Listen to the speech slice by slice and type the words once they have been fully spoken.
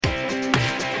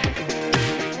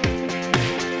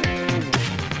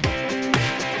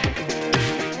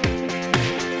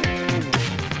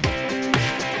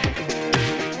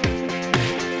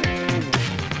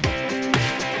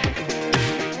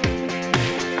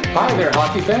Hi there,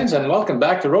 hockey fans, and welcome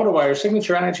back to RotoWire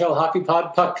Signature NHL Hockey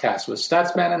Pod podcast with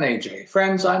Statsman and AJ.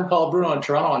 Friends, I'm Paul Bruno in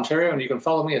Toronto, Ontario, and you can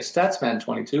follow me at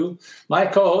Statsman22. My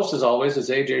co-host, as always, is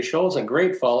AJ Scholes. A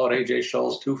great follow at AJ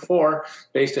Scholes24,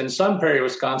 based in Sun Prairie,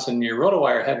 Wisconsin, near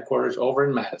RotoWire headquarters over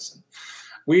in Madison.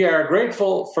 We are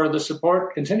grateful for the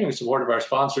support, continuing support of our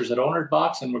sponsors at Owner's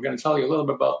Box, and we're going to tell you a little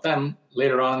bit about them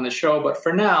later on in the show. But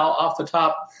for now, off the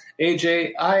top,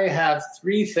 AJ, I have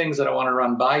three things that I want to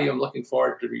run by you. I'm looking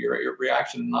forward to your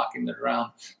reaction and knocking it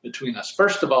around between us.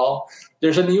 First of all,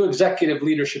 there's a new executive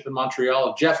leadership in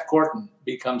Montreal. Jeff Gorton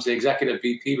becomes the executive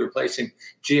VP, replacing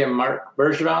GM Marc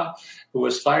Bergevin, who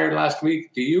was fired last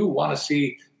week. Do you want to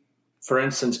see, for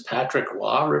instance, Patrick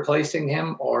Roy replacing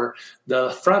him? Or the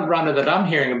front runner that I'm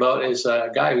hearing about is a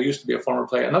guy who used to be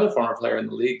another former player in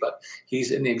the league, but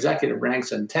he's in the executive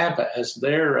ranks in Tampa as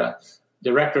their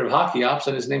director of hockey ops,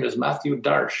 and his name is Matthew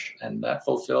Darche. And that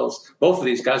both of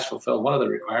these guys fulfill one of the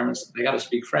requirements. They got to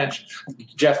speak French.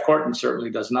 Jeff Gorton certainly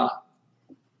does not.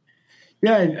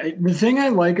 Yeah, the thing I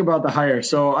like about the hire,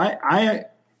 so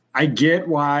I get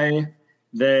why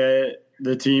the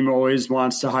team always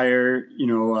wants to hire,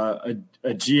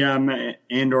 a GM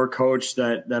and or coach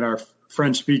that are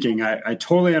French speaking. I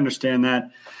totally understand that.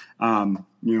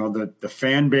 The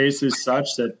fan base is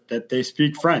such that they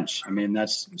speak French. I mean,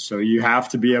 so you have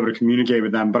to be able to communicate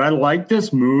with them. But I like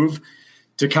this move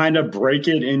to kind of break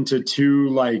it into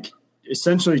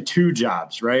essentially two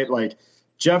jobs, right? Like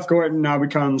Jeff Gorton now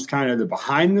becomes kind of the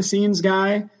behind the scenes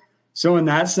guy. So in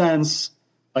that sense,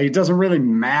 it doesn't really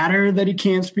matter that he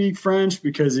can't speak French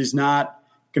because he's not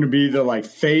going to be the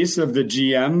face of the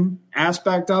GM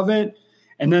aspect of it.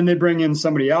 And then they bring in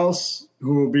somebody else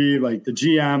who will be the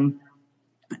GM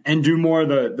and do more of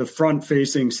the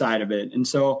front-facing side of it. And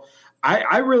so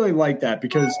I really like that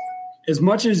because as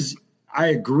much as I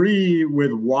agree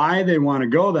with why they want to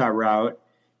go that route,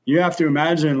 you have to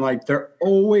imagine they're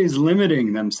always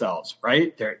limiting themselves,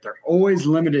 right? They're always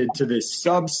limited to this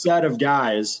subset of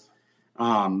guys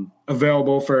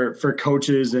available for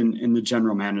coaches and the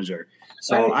general manager.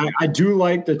 So I do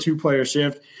like the two-player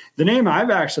shift. The name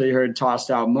I've actually heard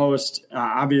tossed out most,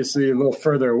 obviously a little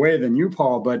further away than you,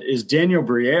 Paul, but is Daniel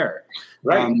Briere,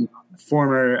 right?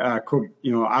 Former,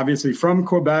 obviously from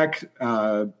Quebec,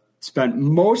 spent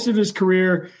most of his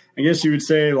career, I guess you would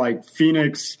say,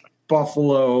 Phoenix,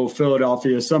 Buffalo,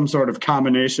 Philadelphia, some sort of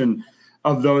combination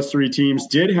of those three teams.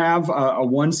 Did have a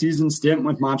one-season stint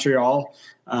with Montreal.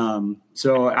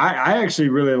 So I actually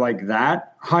really like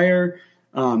that hire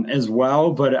as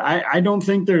well, but I don't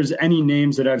think there's any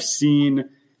names that I've seen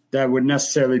that would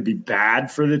necessarily be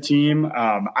bad for the team.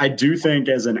 I do think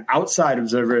as an outside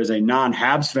observer, as a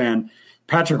non-Habs fan,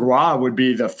 Patrick Roy would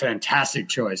be the fantastic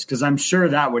choice because I'm sure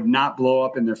that would not blow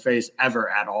up in their face ever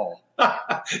at all.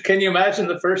 Can you imagine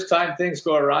the first time things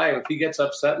go awry if he gets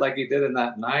upset like he did in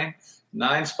that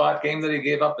nine-spot game that he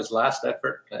gave up, his last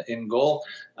effort in goal?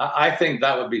 I think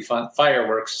that would be fun.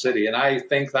 Fireworks City. And I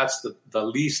think that's the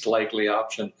least likely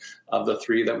option of the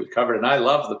three that we've covered. And I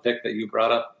love the pick that you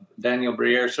brought up. Daniel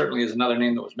Briere certainly is another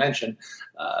name that was mentioned.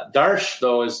 Darche,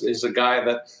 though, is a guy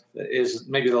that is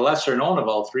maybe the lesser known of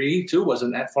all three. He, too, was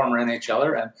a former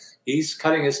NHLer, and he's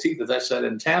cutting his teeth, as I said,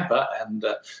 in Tampa. And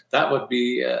that would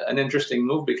be an interesting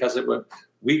move because it would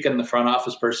weaken the front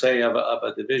office per se of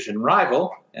a division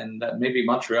rival, and maybe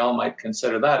Montreal might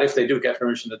consider that if they do get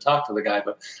permission to talk to the guy.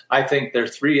 But I think there are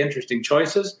three interesting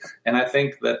choices, and I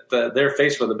think that they're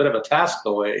faced with a bit of a task,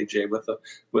 though, AJ,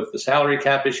 with the salary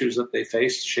cap issues that they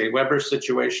face, Shea Weber's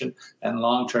situation, and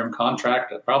long-term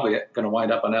contract, probably going to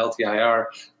wind up on LTIR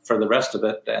for the rest of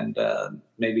it, and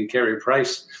maybe Carey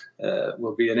Price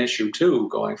will be an issue too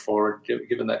going forward,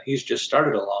 given that he's just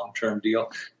started a long-term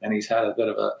deal and he's had a bit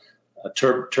of a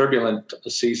turbulent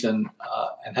season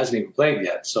and hasn't even played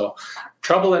yet. So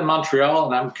trouble in Montreal,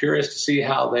 and I'm curious to see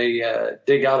how they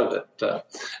dig out of it.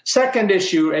 Second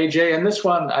issue, AJ, and this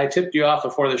one I tipped you off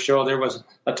before the show. There was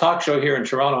a talk show here in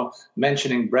Toronto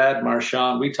mentioning Brad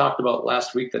Marchand. We talked about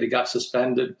last week that he got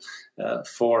suspended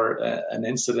for an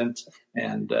incident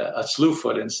and a slew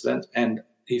foot incident, and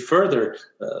he further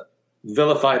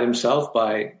vilified himself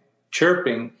by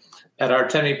chirping at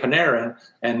Artemi Panarin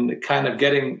and kind of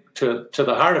getting to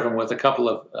the heart of him with a couple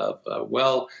of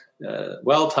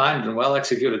well-timed and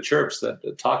well-executed chirps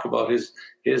that talk about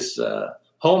his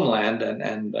homeland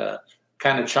and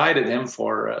kind of chided him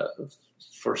for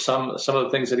some of the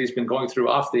things that he's been going through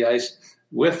off the ice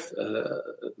with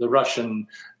the Russian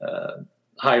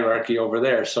hierarchy over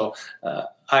there. So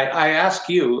I ask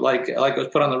you, like it was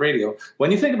put on the radio,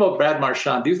 when you think about Brad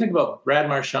Marchand, do you think about Brad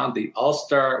Marchand, the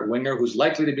all-star winger who's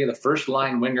likely to be the first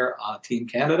line winger on Team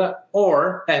Canada,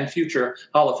 and future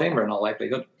Hall of Famer in all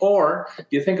likelihood, or do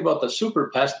you think about the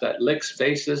super pest that licks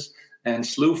faces and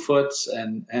slew foots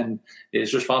and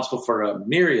is responsible for a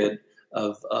myriad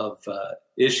of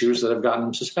issues that have gotten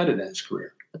him suspended in his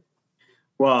career?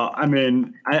 Well, I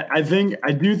mean, I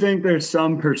do think there's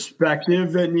some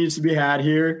perspective that needs to be had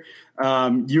here.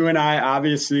 You and I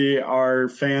obviously are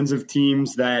fans of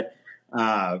teams that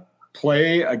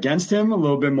play against him a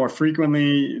little bit more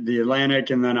frequently. The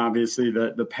Atlantic, and then obviously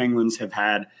the Penguins have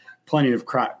had plenty of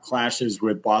clashes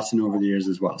with Boston over the years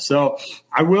as well. So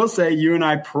I will say you and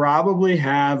I probably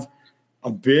have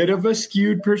a bit of a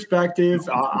skewed perspective.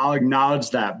 I'll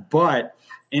acknowledge that. But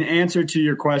in answer to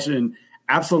your question,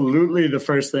 absolutely the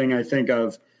first thing I think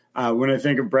of when I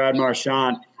think of Brad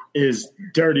Marchand is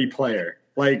dirty player.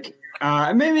 Like,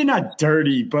 maybe not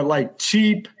dirty, but like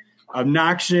cheap,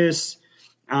 obnoxious.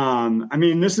 I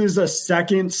mean, this is a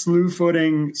second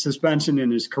slew-footing suspension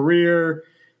in his career.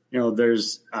 You know,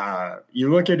 there's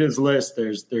you look at his list,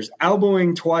 there's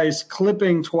elbowing twice,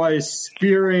 clipping twice,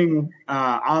 spearing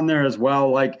on there as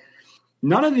well. Like,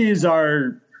 none of these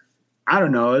are, I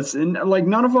don't know,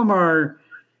 none of them are,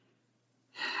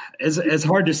 it's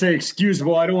hard to say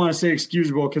excusable. I don't want to say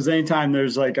excusable because anytime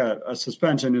there's like a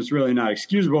suspension, it's really not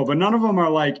excusable. But none of them are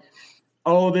like,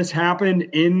 oh, this happened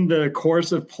in the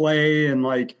course of play and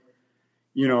like,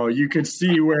 you know, you could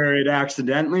see where it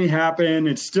accidentally happened.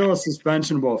 It's still a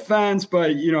suspensionable offense,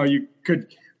 but, you know, you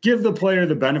could give the player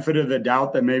the benefit of the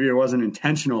doubt that maybe it wasn't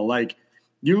intentional. Like,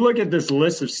 you look at this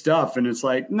list of stuff and it's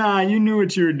like, nah, you knew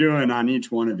what you were doing on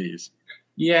each one of these.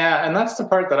 Yeah, and that's the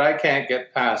part that I can't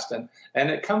get past. And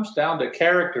it comes down to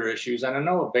character issues. And I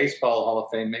know a Baseball Hall of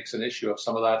Fame makes an issue of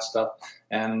some of that stuff,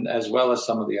 and as well as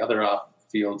some of the other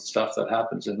off-field stuff that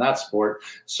happens in that sport.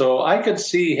 So I could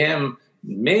see him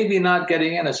maybe not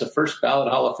getting in as a first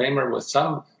ballot Hall of Famer with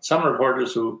some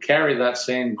reporters who carry that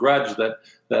same grudge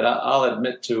that I'll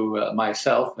admit to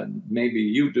myself, and maybe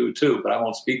you do too, but I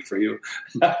won't speak for you.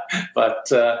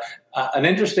 But an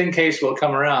interesting case will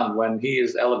come around when he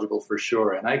is eligible for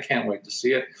sure, and I can't wait to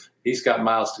see it. He's got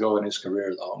miles to go in his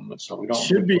career, though, so we don't.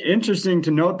 Should be interesting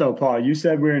to note, though, Paul. You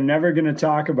said we were never going to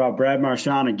talk about Brad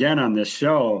Marchand again on this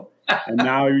show. And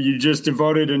now you just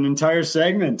devoted an entire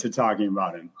segment to talking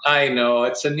about him. I know.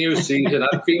 It's a new season.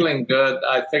 I'm feeling good.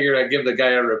 I figured I'd give the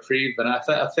guy a reprieve. And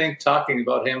I think talking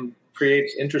about him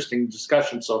creates interesting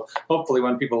discussion. So hopefully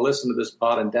when people listen to this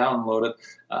pod and download it,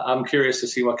 I'm curious to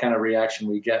see what kind of reaction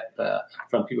we get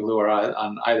from people who are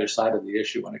on either side of the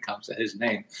issue when it comes to his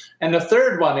name. And the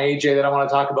third one, AJ, that I want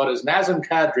to talk about is Nazem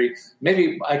Kadri.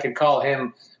 Maybe I could call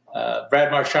him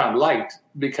Brad Marchand light,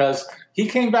 because he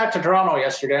came back to Toronto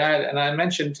yesterday, and I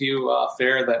mentioned to you off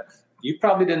air that you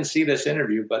probably didn't see this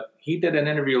interview, but he did an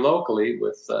interview locally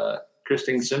with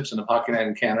Christine Simpson of Hockey Night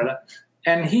in Canada,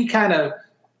 and he kind of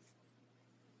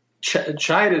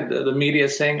chided the media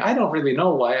saying, I don't really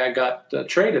know why I got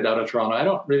traded out of Toronto. I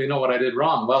don't really know what I did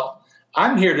wrong. Well,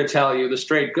 I'm here to tell you the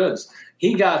straight goods.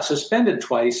 He got suspended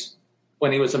twice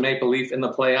when he was a Maple Leaf in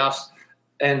the playoffs,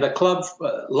 and the club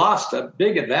lost a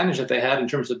big advantage that they had in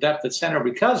terms of depth at center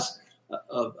because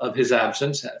of his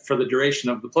absence for the duration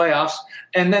of the playoffs.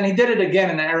 And then he did it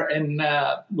again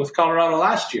with Colorado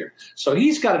last year. So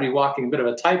he's got to be walking a bit of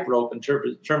a tightrope in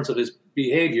terms of his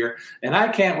behavior. And I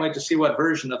can't wait to see what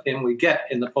version of him we get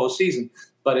in the postseason.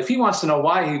 But if he wants to know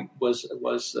why he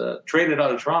was traded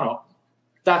out of Toronto,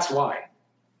 that's why.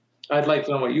 I'd like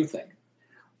to know what you think.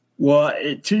 Well,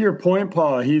 to your point,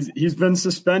 Paul, he's been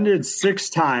suspended 6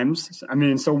 times. I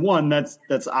mean, so one, that's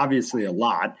obviously a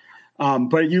lot.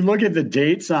 But you look at the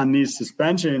dates on these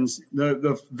suspensions,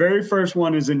 the very first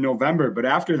one is in November, but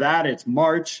after that it's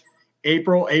March,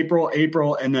 April,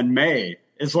 and then May.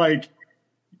 It's like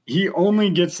he only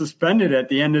gets suspended at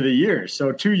the end of the year.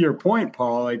 So to your point,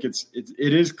 Paul, like it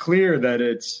is clear that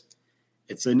it's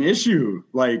an issue.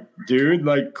 Like, dude,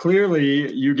 like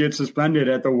clearly you get suspended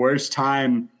at the worst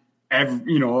time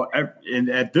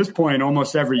at this point,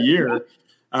 almost every year.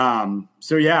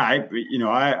 So yeah,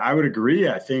 I would agree.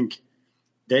 I think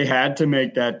they had to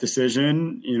make that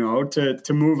decision,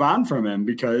 to move on from him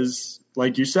because,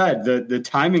 like you said, the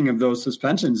timing of those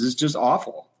suspensions is just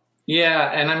awful.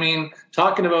 Yeah, and I mean,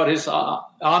 talking about his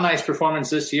on-ice performance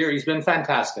this year, he's been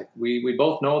fantastic. We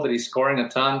both know that he's scoring a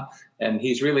ton, and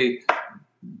he's really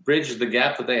bridge the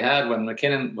gap that they had when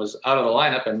McKinnon was out of the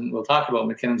lineup. And we'll talk about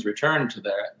McKinnon's return to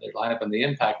their lineup and the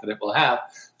impact that it will have.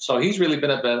 So he's really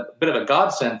been a bit of a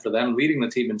godsend for them, leading the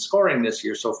team in scoring this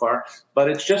year so far. But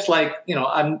it's just like,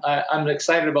 I'm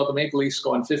excited about the Maple Leafs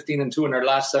going 15-2 in their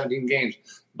last 17 games.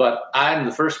 But I'm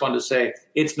the first one to say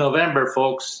it's November,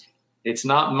 folks. It's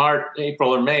not March,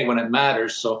 April, or May when it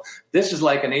matters. So this is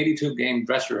like an 82-game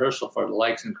dress rehearsal for the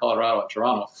likes in Colorado and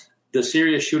Toronto. The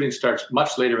serious shooting starts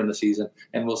much later in the season,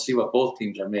 and we'll see what both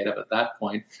teams are made of at that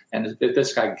point, and if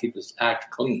this guy can keep his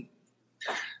act clean.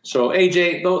 So,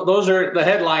 AJ, those are the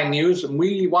headline news.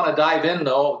 We want to dive in,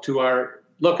 though, to our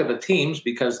look at the teams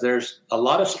because there's a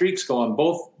lot of streaks going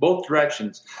both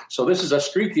directions. So this is a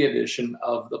streaky edition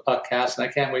of the Puckcast, and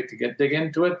I can't wait to dig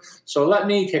into it. So let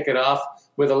me kick it off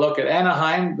with a look at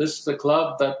Anaheim. This is the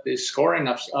club that is scoring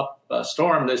up a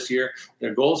storm this year.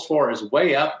 Their goals for is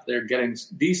way up. They're getting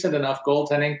decent enough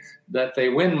goaltending that they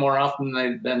win more often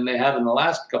than they have in the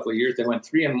last couple of years. They went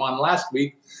 3-1 last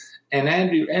week. And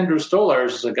Andrew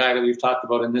Stolarz is a guy that we've talked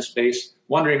about in this space,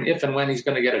 wondering if and when he's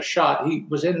going to get a shot. He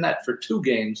was in net for 2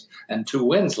 games and 2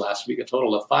 wins last week, a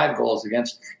total of 5 goals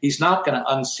against. He's not going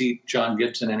to unseat John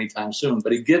Gibson anytime soon,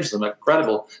 but he gives them a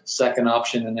credible second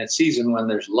option in that season when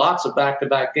there's lots of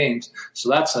back-to-back games. So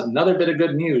that's another bit of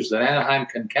good news that Anaheim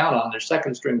can count on their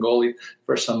second-string goalie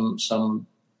for some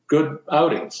good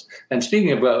outings. And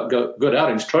speaking of good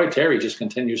outings, Troy Terry just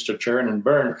continues to churn and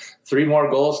burn. 3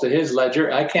 more goals to his ledger.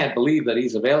 I can't believe that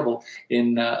he's available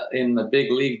in the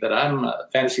big league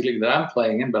fantasy league that I'm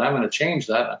playing in, but I'm going to change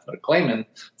that. I put a claim in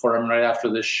for him right after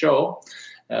this show.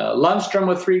 Lundstrom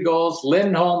with 3 goals,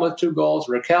 Lindholm with 2 goals,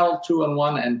 Raquel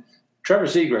 2-1, and Trevor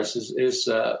Zegras is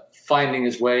finding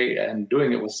his way and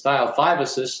doing it with style. 5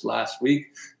 assists last week,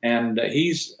 and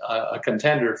he's a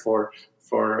contender for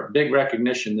big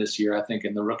recognition this year, I think,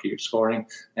 in the rookie scoring.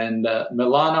 And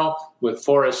Milano with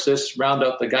 4 assists round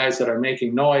out the guys that are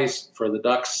making noise for the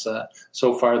Ducks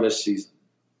so far this season.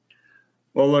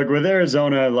 Well, look, with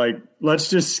Arizona, let's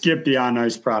just skip the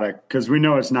on-ice product because we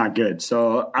know it's not good.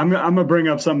 So I'm going to bring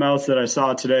up something else that I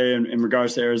saw today in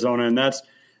regards to Arizona, and that's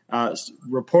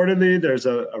reportedly there's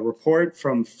a report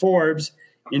from Forbes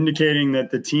indicating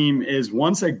that the team is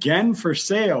once again for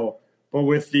sale, but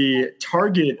with the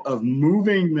target of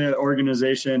moving the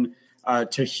organization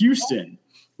to Houston,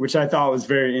 which I thought was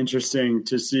very interesting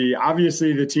to see.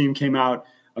 Obviously, the team came out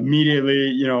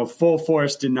immediately, full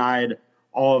force denied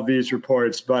all of these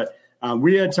reports. But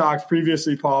we had talked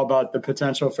previously, Paul, about the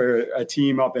potential for a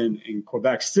team up in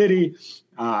Quebec City.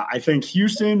 I think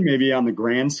Houston, maybe on the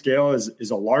grand scale,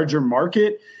 is a larger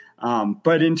market.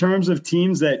 But in terms of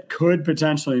teams that could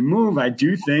potentially move, I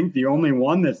do think the only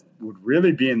one that would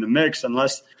really be in the mix,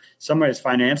 unless somebody's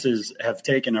finances have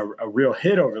taken a real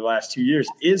hit over the last 2 years,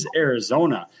 is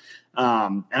Arizona.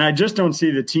 And I just don't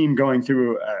see the team going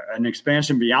through an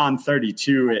expansion beyond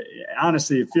 32.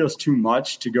 Honestly, it feels too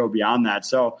much to go beyond that.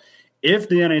 So if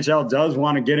the NHL does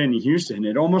want to get into Houston,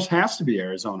 it almost has to be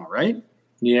Arizona, right?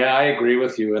 Yeah, I agree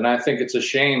with you. And I think it's a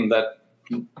shame that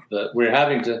we're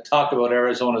having to talk about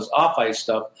Arizona's off-ice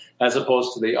stuff as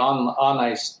opposed to the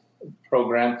on-ice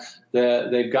program.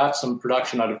 They've got some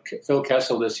production out of Phil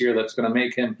Kessel this year that's going to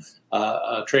make him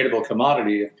a tradable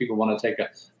commodity if people want to take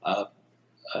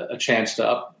a chance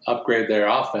to upgrade their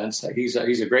offense. He's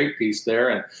a great piece there,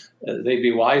 and they'd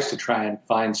be wise to try and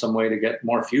find some way to get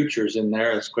more futures in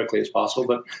there as quickly as possible.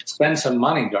 But spend some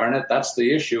money, darn it, that's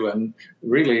the issue. And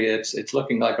really, it's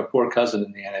looking like a poor cousin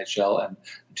in the NHL. And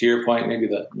to your point, maybe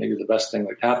the best thing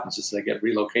that happens is they get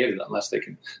relocated unless they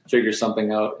can figure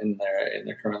something out in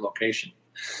their current location.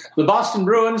 The Boston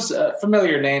Bruins,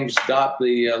 familiar names dot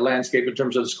the landscape in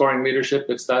terms of scoring leadership.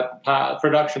 It's that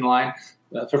perfection line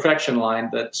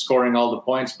that's scoring all the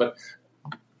points, but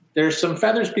there's some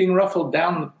feathers being ruffled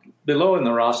down below in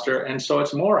the roster, and so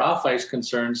it's more off-ice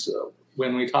concerns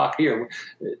when we talk here.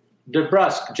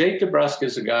 Jake DeBrusk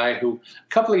is a guy who a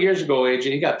couple of years ago, AJ,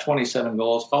 he got 27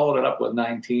 goals, followed it up with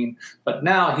 19, but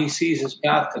now he sees his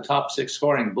path to top 6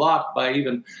 scoring blocked by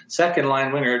even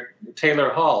second-line winger Taylor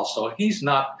Hall, so he's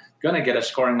not going to get a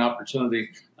scoring opportunity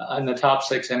in the top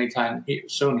 6 anytime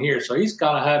soon here. So he's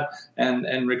gone ahead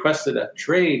and requested a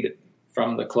trade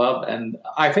from the club, and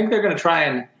I think they're going to try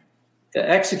and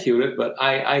execute it, but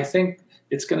I think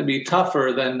it's going to be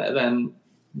tougher than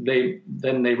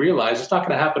they realize. It's not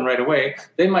going to happen right away.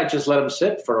 They might just let him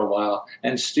sit for a while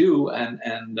and stew,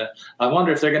 and I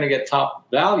wonder if they're going to get top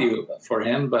value for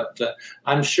him, but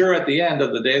I'm sure at the end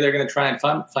of the day they're going to try and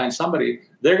find somebody.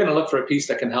 They're going to look for a piece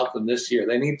that can help them this year.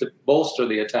 They need to bolster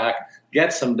the attack,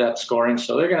 get some depth scoring,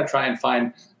 so they're going to try and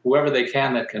find whoever they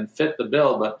can that can fit the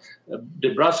bill, but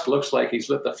DeBrusk looks like he's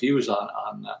lit the fuse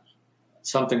on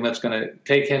something that's going to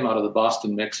take him out of the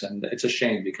Boston mix. And it's a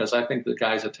shame because I think the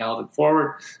guy's a talented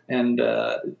forward and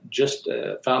just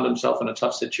found himself in a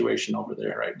tough situation over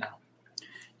there right now.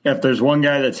 Yeah, if there's one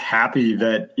guy that's happy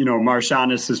that,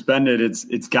 Marchand is suspended,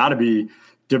 it's got to be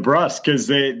DeBrusk, because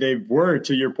they were,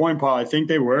 to your point, Paul, I think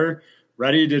they were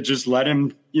ready to just let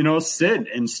him, sit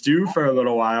and stew for a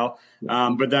little while.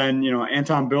 But then,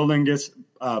 Anton Building gets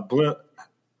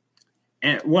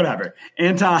whatever.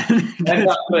 Anton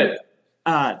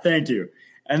thank you.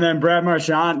 And then Brad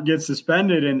Marchand gets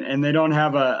suspended, and they don't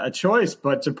have a choice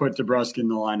but to put DeBrusk in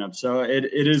the lineup. So it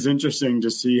is interesting to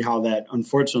see how that,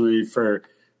 unfortunately, for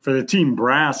the team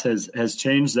brass has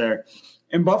changed there.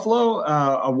 In Buffalo,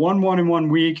 a 1-1-1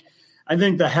 week. I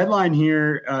think the headline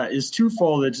here is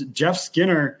twofold. It's Jeff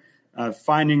Skinner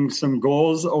finding some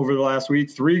goals over the last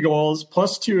week, 3 goals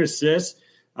plus 2 assists.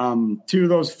 2 of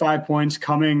those 5 points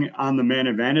coming on the man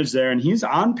advantage there. And he's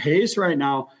on pace right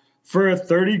now for a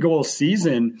 30-goal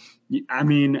season. I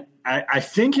mean, I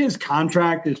think his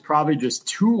contract is probably just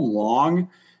too long,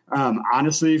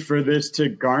 honestly, for this to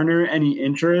garner any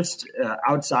interest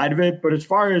outside of it. But as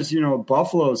far as,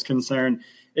 Buffalo is concerned,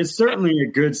 it's certainly a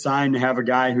good sign to have a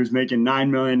guy who's making $9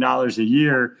 million a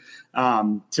year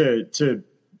to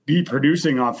be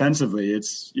producing offensively.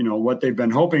 It's, what they've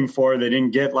been hoping for. They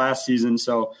didn't get last season.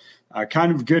 So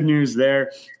kind of good news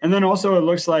there. And then also it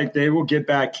looks like they will get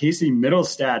back Casey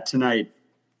Middlestat tonight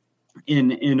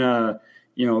in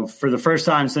for the first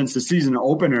time since the season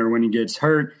opener when he gets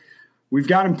hurt. We've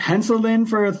got him penciled in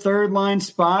for a third line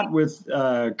spot with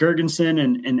Gergensen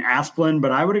and Asplund,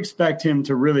 but I would expect him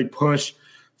to really push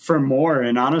for more.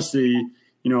 And honestly,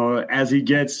 as he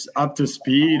gets up to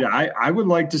speed, I would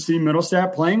like to see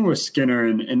Middlestat playing with Skinner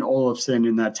and Olofsson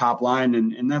in that top line.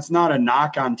 And that's not a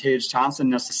knock on Tage Thompson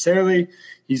necessarily.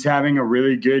 He's having a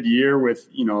really good year with,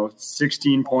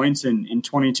 16 points in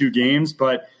 22 games.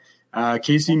 But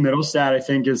Casey Middlestat, I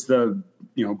think, is the,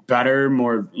 better,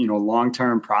 more,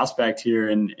 long-term prospect here.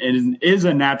 And it is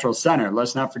a natural center.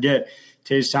 Let's not forget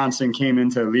Tage Thompson came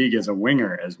into the league as a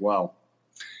winger as well.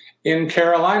 In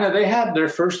Carolina, they had their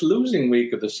first losing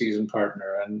week of the season,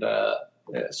 partner, and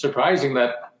surprising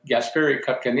that Jesperi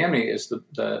Kotkaniemi is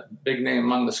the big name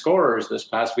among the scorers this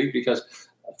past week, because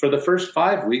for the first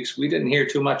 5 weeks we didn't hear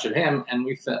too much of him, and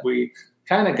we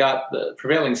kind of got the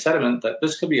prevailing sentiment that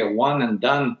this could be a one and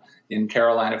done in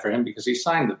Carolina for him because he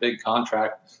signed the big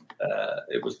contract.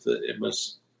 It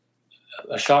was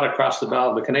a shot across the bow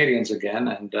of the Canadiens again,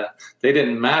 and they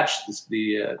didn't match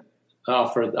the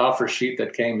offer sheet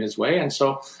that came his way. And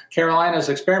so Carolina's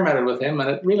experimented with him,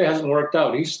 and it really hasn't worked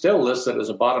out. He's still listed as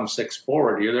a bottom 6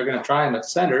 forward here. They're going to try him at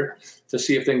center to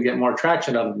see if they can get more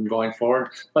traction out of him going forward.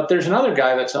 But there's another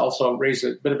guy that's also raised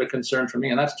a bit of a concern for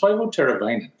me, and that's Toivo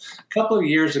Teravainen. A couple of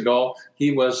years ago,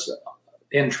 he was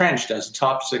entrenched as a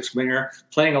top 6 winger,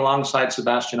 playing alongside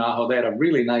Sebastian Aho. They had a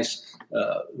really nice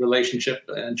relationship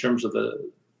in terms of the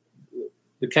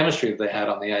chemistry that they had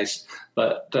on the ice.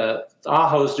 But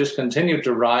Aho's just continued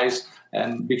to rise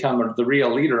and become the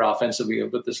real leader offensively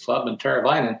with this club. And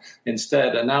Teravainen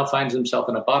instead now finds himself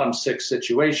in a bottom 6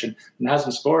 situation and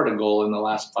hasn't scored a goal in the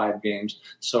last 5 games.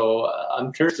 So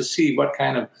I'm curious to see what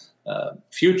kind of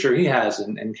future he has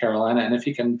in Carolina, and if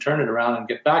he can turn it around and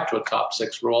get back to a top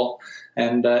 6 role.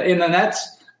 And in the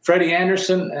Nets, Freddie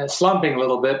Anderson slumping a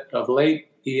little bit of late.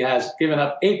 He has given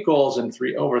up 8 goals in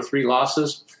over 3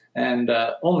 losses, and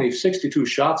only 62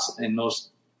 shots in those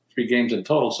 3 games in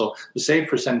total. So the save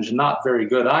percentage is not very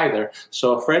good either.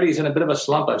 So Freddie's in a bit of a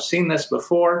slump. I've seen this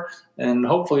before, and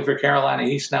hopefully for Carolina,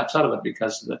 he snaps out of it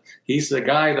because he's the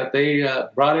guy that they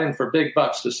brought in for big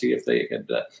bucks to see if they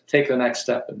could take the next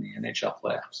step in the NHL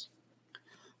playoffs.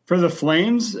 For the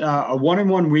Flames, a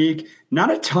 1-1 week,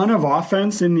 not a ton of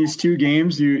offense in these 2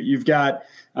 games. You've got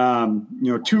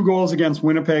 2 goals against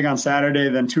Winnipeg on Saturday,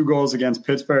 then 2 goals against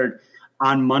Pittsburgh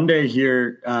on Monday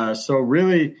here. So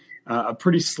really a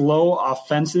pretty slow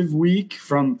offensive week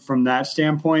from that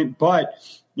standpoint. But,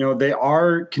 they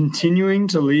are continuing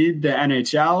to lead the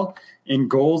NHL in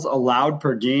goals allowed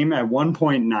per game at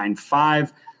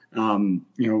 1.95.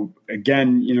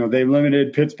 Again, they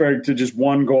limited Pittsburgh to just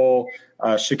 1 goal.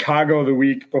 Chicago the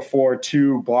week before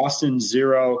 2, Boston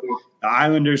 0, the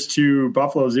Islanders 2,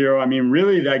 Buffalo 0. I mean,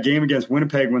 really that game against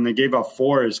Winnipeg when they gave up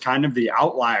 4 is kind of the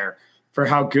outlier for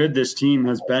how good this team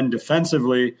has been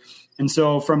defensively. And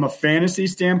so from a fantasy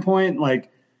standpoint,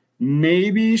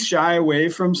 maybe shy away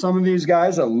from some of these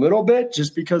guys a little bit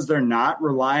just because they're not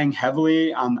relying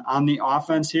heavily on the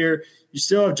offense here. You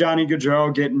still have Johnny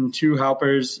Gaudreau getting 2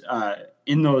 helpers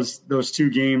in those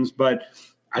 2 games, but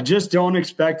I just don't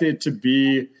expect it to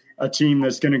be a team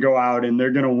that's going to go out and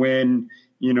they're going to win,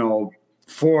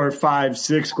 4, 5,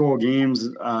 6 goal games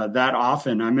that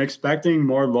often. I'm expecting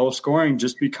more low scoring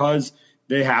just because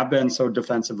they have been so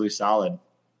defensively solid.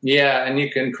 Yeah, and you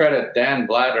can credit Dan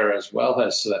Blatter as well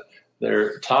as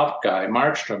their top guy,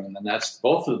 Markstrom, in the nets.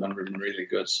 Both of them have been really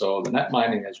good. So the net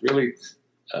mining has really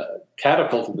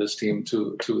catapulted this team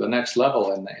to the next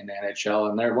level in the NHL,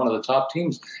 and they're one of the top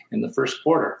teams in the first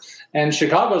quarter. And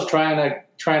Chicago's trying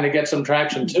to get some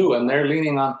traction too, and they're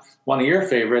leaning on one of your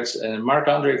favorites, and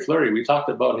Marc-Andre Fleury. We talked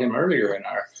about him earlier in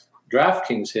our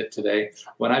DraftKings hit today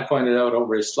when I pointed out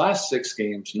over his last 6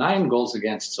 games, 9 goals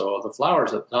against. So the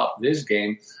Flyers at the top of his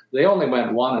game, they only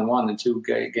went 1-1 in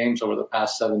 2 games over the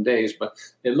past 7 days, but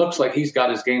it looks like he's got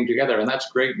his game together, and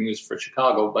that's great news for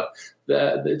Chicago. But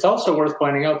it's also worth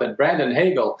pointing out that Brandon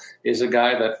Hagel is a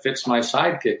guy that fits my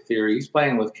sidekick theory. He's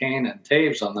playing with Kane and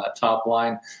Taves on that top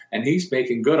line, and he's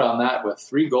making good on that with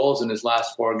 3 goals in his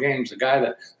last 4 games, a guy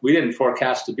that we didn't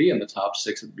forecast to be in the top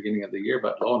 6 at the beginning of the year,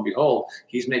 but lo and behold,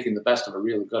 he's making the best of a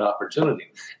really good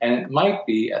opportunity. And it might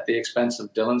be at the expense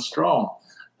of Dylan Strome,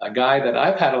 a guy that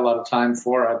I've had a lot of time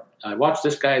for. I watched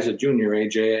this guy as a junior,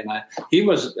 AJ, and he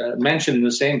was mentioned in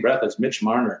the same breath as Mitch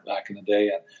Marner back in the day.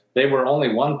 And they were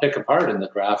only 1 pick apart in the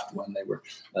draft when they were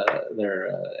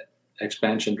their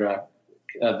expansion draft.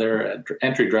 Their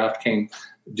entry draft came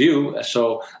due.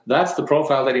 So that's the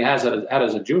profile that he had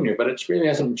as a junior, but it really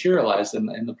hasn't materialized in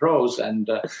the pros. And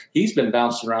he's been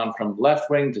bouncing around from left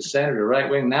wing to center to right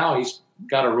wing. Now he's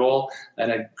got a role,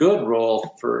 and a good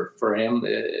role for him.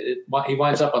 He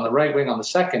winds up on the right wing on the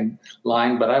second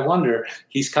line, but I wonder,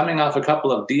 he's coming off a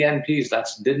couple of DNPs,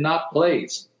 that's did not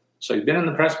plays. So he's been in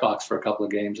the press box for a couple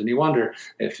of games, and you wonder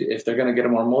if they're going to get a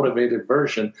more motivated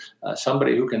version,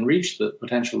 somebody who can reach the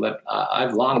potential that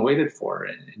I've long waited for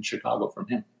in Chicago from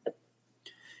him.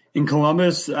 In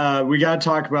Columbus, we got to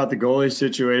talk about the goalie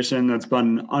situation that's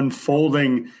been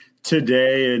unfolding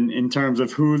today in terms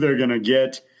of who they're going to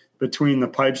get between the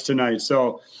pipes tonight.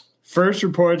 So first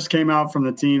reports came out from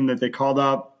the team that they called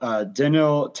up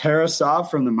Daniil Tarasov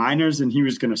from the minors, and he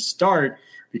was going to start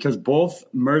because both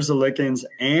Merzlikins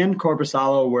and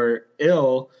Korpisalo were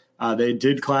ill. They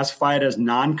did classify it as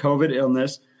non-COVID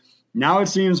illness. Now it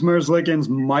seems Merzlikins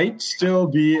might still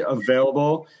be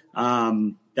available.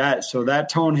 So that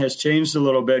tone has changed a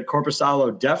little bit.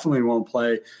 Korpisalo definitely won't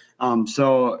play.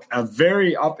 So a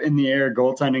very up in the air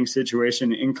goaltending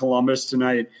situation in Columbus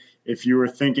tonight. If you were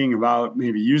thinking about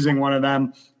maybe using one of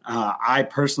them, I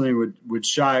personally would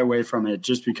shy away from it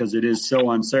just because it is so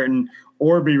uncertain,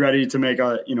 or be ready to make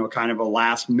a kind of a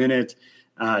last minute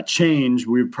change.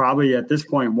 We probably at this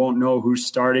point won't know who's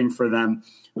starting for them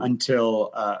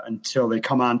until they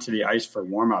come onto the ice for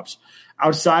warmups.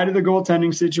 Outside of the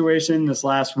goaltending situation this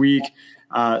last week,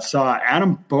 saw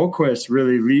Adam Boqvist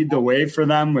really lead the way for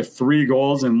them with 3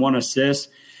 goals and 1 assist.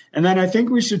 And then I think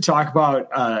we should talk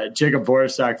about Jakub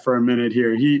Voracek for a minute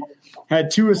here. He had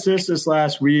 2 assists this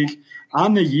last week.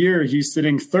 On the year, he's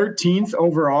sitting 13th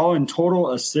overall in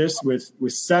total assists with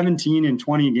 17 in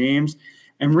 20 games.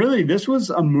 And really, this was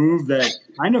a move that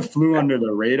kind of flew under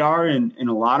the radar in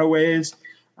a lot of ways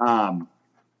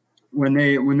when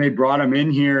they brought him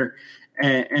in here.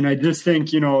 And I just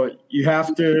think, you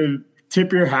have to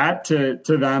tip your hat to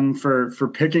them for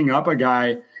picking up a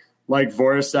guy like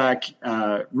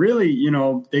Voracek. Really,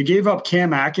 they gave up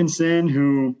Cam Atkinson,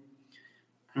 who,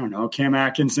 I don't know, Cam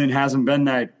Atkinson hasn't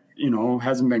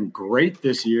been great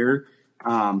this year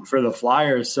for the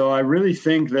Flyers. So I really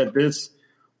think that this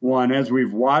one, as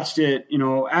we've watched it,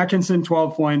 Atkinson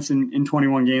 12 points in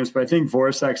 21 games, but I think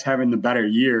Voracek's having the better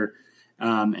year.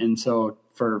 And so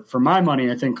for my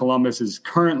money, I think Columbus is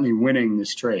currently winning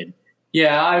this trade.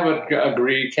 Yeah, I would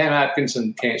agree. Cam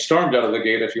Atkinson stormed out of the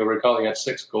gate. If you'll recall, he had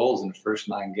 6 goals in his first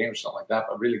 9 games, something like that,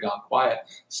 but really gone quiet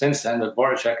since then. But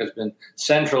Voracek has been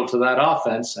central to that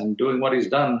offense and doing what he's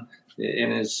done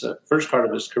in his first part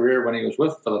of his career when he was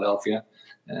with Philadelphia.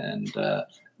 And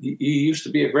he used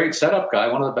to be a great setup guy,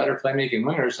 one of the better playmaking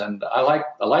wingers. And I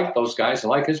like those guys. I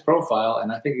like his profile,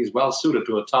 and I think he's well suited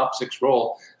to a top 6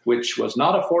 role, which was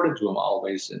not afforded to him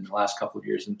always in the last couple of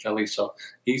years in Philly. So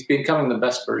he's becoming the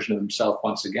best version of himself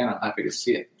once again. I'm happy to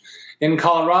see it. In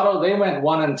Colorado, they went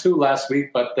 1-2 last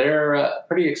week, but they're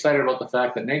pretty excited about the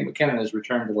fact that Nate McKinnon has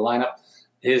returned to the lineup.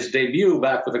 His debut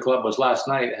back with the club was last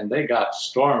night, and they got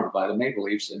stormed by the Maple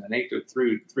Leafs in an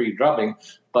 8-3 drubbing.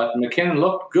 But McKinnon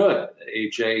looked good,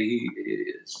 AJ.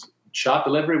 His shot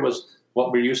delivery was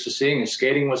what we're used to seeing. His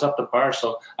skating was up to par.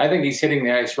 So I think he's hitting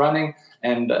the ice running,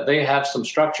 and they have some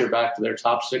structure back to their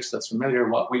top 6 that's familiar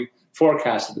to what we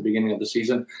forecast at the beginning of the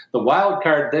season. The wild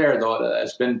card there, though,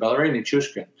 has been Valeri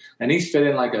Nichushkin, and he's fit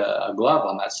in like a glove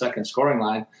on that second scoring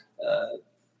line.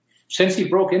 since he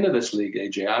broke into this league,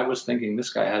 AJ, I was thinking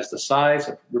this guy has the size,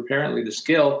 apparently the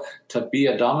skill to be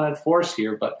a dominant force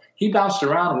here. But he bounced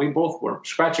around, and we both were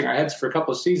scratching our heads for a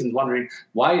couple of seasons wondering,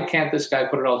 why can't this guy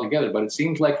put it all together? But it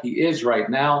seems like he is right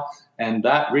now, and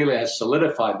that really has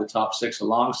solidified the top six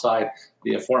alongside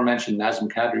the aforementioned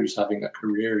Nazem Kadri, who's having a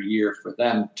career year for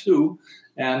them too.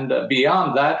 And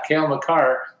beyond that, Cale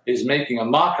Makar is making a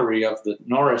mockery of the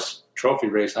Norris Trophy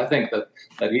race. I think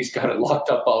that he's got it locked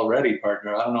up already,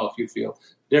 partner. I don't know if you feel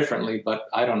differently, but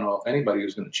I don't know if anybody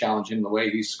was going to challenge him the way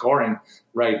he's scoring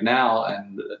right now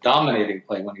and dominating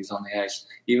play when he's on the ice.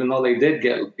 Even though they did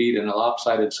get beat in a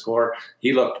lopsided score,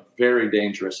 he looked very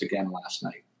dangerous again last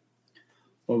night.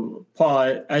 Well,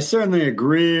 Paul, I certainly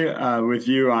agree with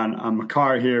you on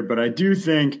Makar here, but I do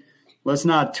think let's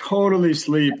not totally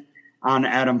sleep on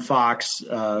Adam Fox,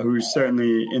 who's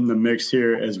certainly in the mix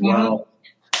here as well.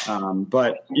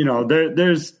 But,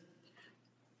 there's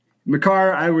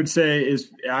Makar, I would say,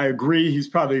 I agree. He's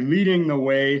probably leading the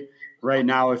way right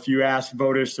now. If you ask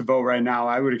voters to vote right now,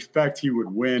 I would expect he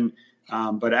would win.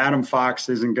 But Adam Fox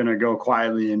isn't going to go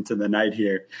quietly into the night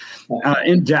here.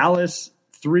 In Dallas,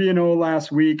 3-0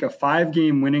 last week, a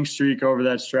 5-game winning streak over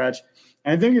that stretch.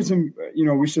 I think it's,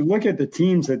 we should look at the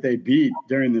teams that they beat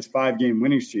during this 5-game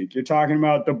winning streak. You're talking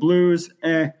about the Blues,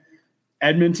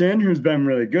 Edmonton, who's been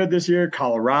really good this year,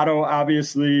 Colorado,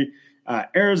 obviously,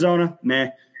 Arizona,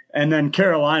 and then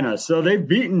Carolina. So they've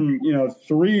beaten,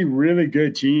 3 really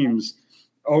good teams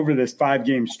over this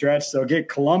 5-game stretch. So get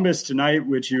Columbus tonight,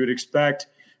 which you would expect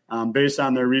based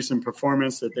on their recent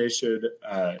performance that they should,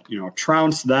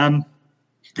 trounce them.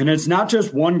 And it's not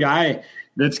just one guy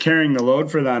that's carrying the load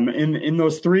for them. In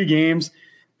those 3 games,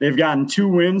 they've gotten 2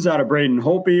 wins out of Braden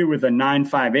Holtby with a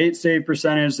 .958 save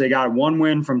percentage. They got 1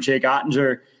 win from Jake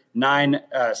Ottinger,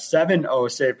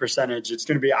 .970 save percentage. It's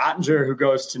going to be Ottinger who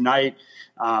goes tonight.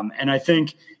 And I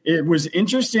think it was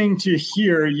interesting to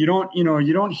hear. You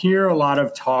don't hear a lot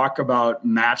of talk about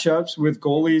matchups with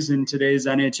goalies in today's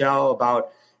NHL,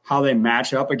 about how they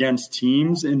match up against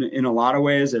teams in a lot of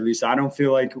ways. At least I don't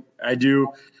feel like I do.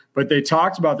 But they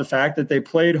talked about the fact that they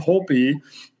played Holtby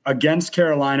against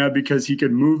Carolina because he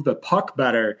could move the puck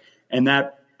better, and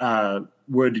that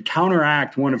would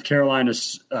counteract one of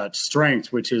Carolina's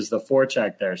strengths, which is the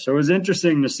forecheck there. So it was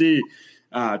interesting to see,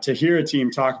 to hear a team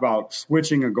talk about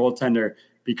switching a goaltender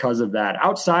because of that.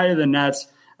 Outside of the nets,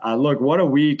 look, what a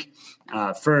week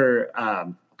for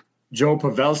Joe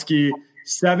Pavelski.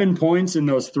 7 points in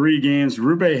those 3 games.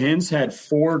 Roope Hintz had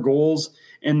 4 goals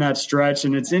in that stretch.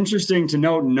 And it's interesting to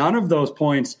note none of those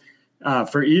points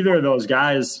for either of those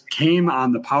guys came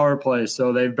on the power play.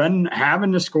 So they've been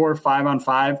having to score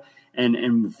 5-on-5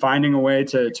 and finding a way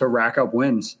to rack up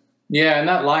wins. Yeah, and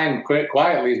that line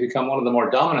quietly has become one of the more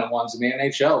dominant ones in the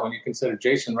NHL when you consider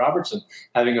Jason Robertson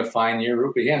having a fine year.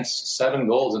 Roope Hintz, 7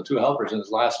 goals and 2 helpers in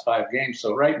his last 5 games.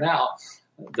 So right now,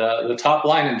 the top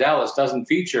line in Dallas doesn't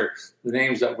feature the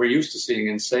names that we're used to seeing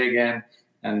in Seguin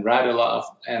and Radulov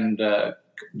and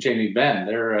Jamie Benn.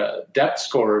 They're depth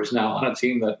scorers now on a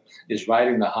team that is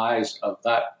riding the highs of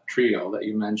that trio that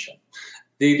you mentioned.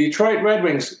 The Detroit Red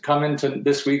Wings come into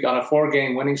this week on a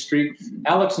 4-game winning streak.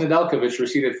 Alex Nedeljkovic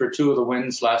received for 2 of the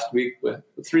wins last week with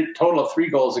total of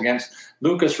 3 goals against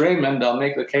Lucas Raymond. I'll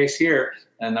make the case here,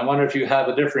 and I wonder if you have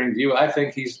a differing view. I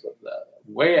think he's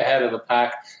way ahead of the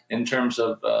pack in terms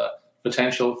of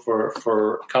potential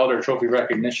for Calder Trophy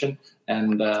recognition,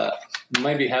 and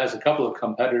maybe has a couple of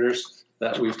competitors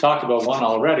that we've talked about, one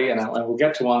already, and we'll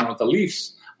get to one with the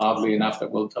Leafs, oddly enough, that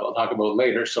we'll talk about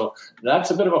later. So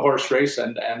that's a bit of a horse race,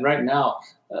 and right now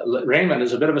Raymond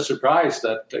is a bit of a surprise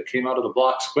that came out of the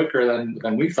blocks quicker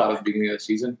than we thought at the beginning of the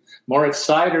season. Moritz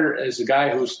Seider is a guy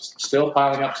who's still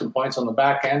piling up some points on the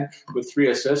back end with 3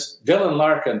 assists. Dylan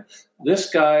Larkin,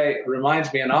 this guy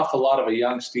reminds me an awful lot of a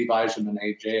young Steve Yzerman,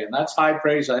 AJ, and that's high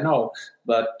praise, I know.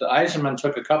 But Yzerman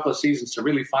took a couple of seasons to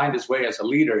really find his way as a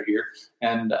leader here,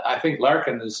 and I think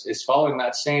Larkin is following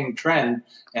that same trend,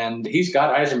 and he's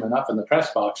got Yzerman up in the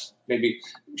press box, maybe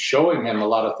showing him a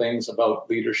lot of things about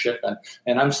leadership,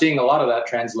 and I'm seeing a lot of that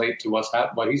translate to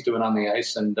what he's doing on the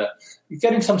ice, and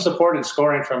getting some support and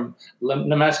scoring from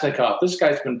Nemesnikov. This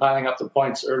guy's been piling up the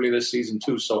points early this season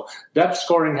too, so depth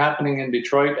scoring happening in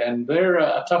Detroit, and they're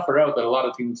a tougher out than a lot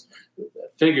of teams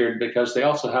figured because they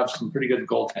also have some pretty good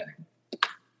goaltending.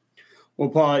 Well,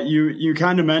 Paul, you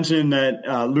kind of mentioned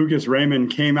that Lucas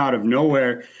Raymond came out of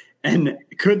nowhere, and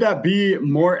could that be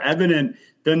more evident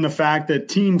than the fact that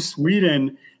Team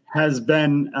Sweden has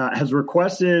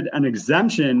requested an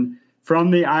exemption from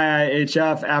the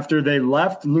IIHF after they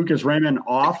left Lucas Raymond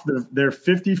off their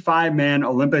 55-man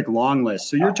Olympic long list.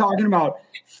 So you're talking about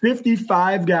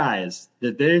 55 guys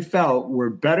that they felt were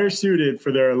better suited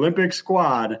for their Olympic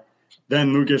squad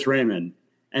than Lucas Raymond.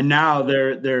 And now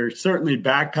they're certainly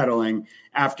backpedaling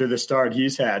after the start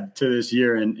he's had to this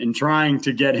year and trying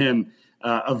to get him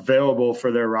available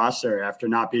for their roster after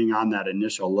not being on that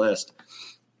initial list.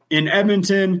 In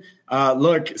Edmonton,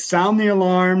 look, sound the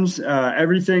alarms.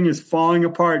 Everything is falling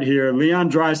apart here.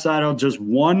 Leon Draisaitl just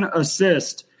 1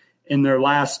 assist in their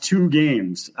last 2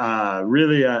 games.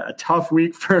 Really a tough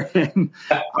week for him.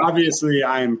 Obviously,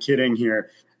 I am kidding here.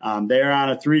 They are on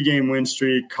a 3-game win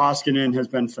streak. Koskinen has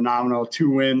been phenomenal. 2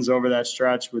 wins over that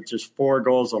stretch with just 4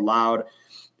 goals allowed.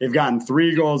 They've gotten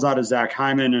 3 goals out of Zach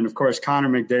Hyman. And, of course, Connor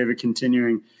McDavid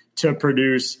continuing to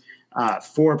produce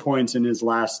 4 points in his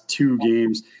last 2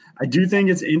 games. I do think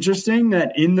it's interesting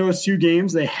that in those 2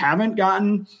 games, they haven't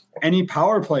gotten any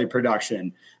power play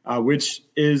production, which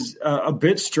is a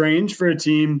bit strange for a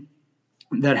team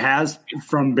that has,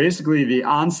 from basically the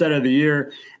onset of the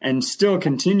year and still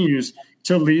continues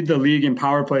to lead the league in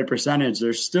power play percentage.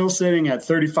 They're still sitting at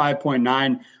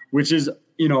 35.9, which is,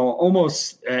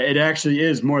 almost, it actually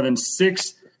is more than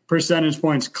 6 percentage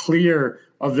points clear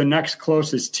of the next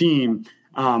closest team.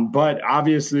 But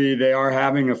obviously they are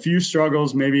having a few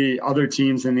struggles. Maybe other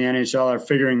teams in the NHL are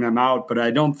figuring them out, but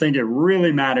I don't think it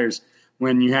really matters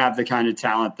when you have the kind of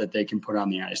talent that they can put on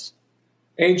the ice.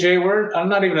 AJ, I'm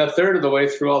not even a third of the way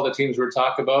through all the teams we're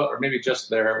talking about, or maybe just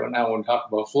there now when we talk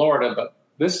about Florida, but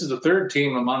this is the 3rd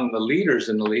team among the leaders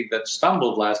in the league that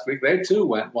stumbled last week. They too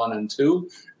went 1-2.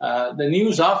 The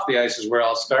news off the ice is where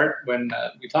I'll start. When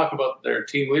we talk about their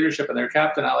team leadership and their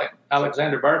captain,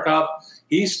 Alexander Barkov,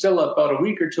 he's still about a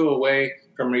week or 2 away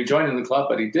from rejoining the club,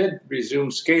 but he did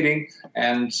resume skating,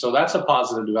 and so that's a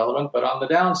positive development. But on the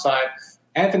downside,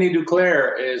 Anthony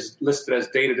Duclair is listed as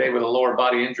day-to-day with a lower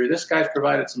body injury. This guy's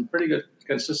provided some pretty good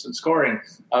consistent scoring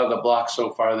out of the block so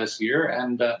far this year,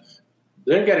 and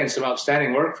they're getting some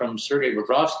outstanding work from Sergei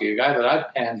Bobrovsky, a guy that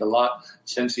I've panned a lot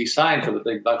since he signed for the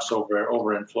Big Bucks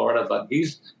over in Florida. But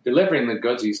he's delivering the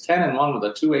goods. He's 10-1 with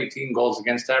a .218 goals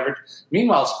against average.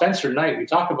 Meanwhile, Spencer Knight, we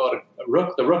talk about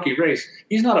the rookie race.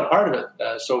 He's not a part of it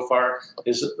so far.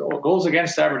 His goals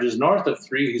against average is north of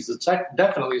 3. He's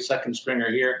definitely a second stringer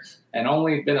here and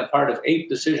only been a part of 8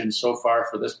 decisions so far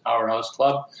for this powerhouse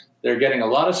club. They're getting a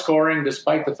lot of scoring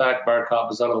despite the fact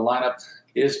Barkov is out of the lineup.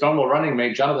 His normal running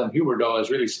mate, Jonathan Huberdeau,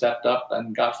 has really stepped up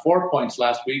and got 4 points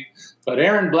last week. But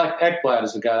Aaron Ekblad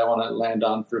is the guy I want to land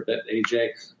on for a bit, AJ.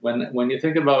 When you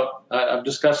think about, I've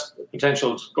discussed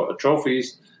potential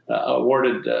trophies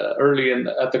awarded early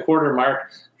at the quarter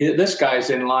mark. This guy's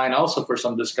in line also for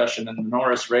some discussion in the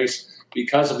Norris race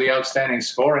because of the outstanding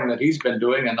scoring that he's been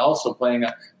doing and also playing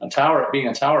being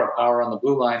a tower of power on the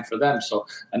blue line for them. So,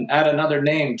 and add another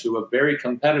name to a very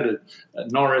competitive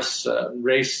Norris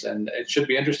race, and it should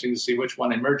be interesting to see which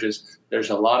one emerges. There's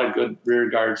a lot of good rear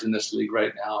guards in this league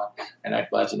right now, and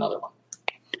Ekblad's another one.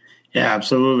 Yeah,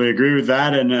 absolutely agree with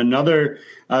that. And another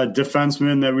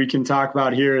defenseman that we can talk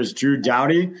about here is Drew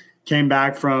Doughty. Came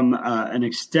back from an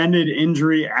extended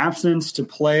injury absence to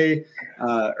play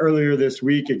earlier this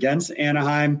week against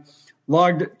Anaheim.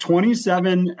 Logged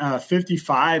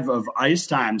 27.55 of ice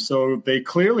time, so they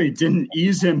clearly didn't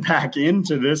ease him back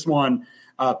into this one.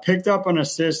 Picked up an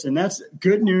assist, and that's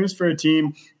good news for a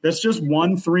team that's just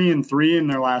won 3-3 in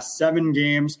their last 7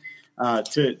 games.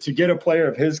 To get a player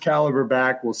of his caliber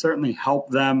back will certainly help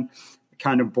them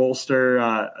kind of bolster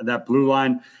that blue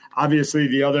line. Obviously,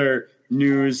 the other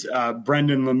news,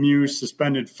 Brendan Lemieux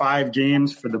suspended 5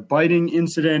 games for the biting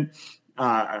incident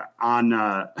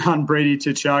on Brady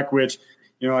Tkachuk, which,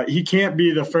 he can't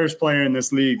be the first player in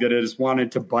this league that has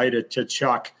wanted to bite a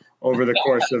Tkachuk over the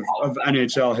course of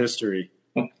NHL history.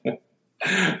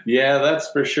 Yeah, that's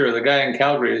for sure. The guy in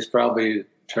Calgary has probably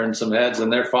turned some heads,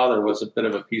 and their father was a bit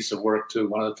of a piece of work too.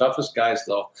 One of the toughest guys,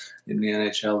 though, in the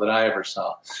NHL that I ever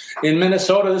saw. In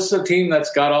Minnesota, this is a team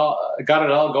that's got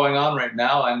it all going on right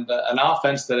now, and an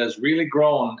offense that has really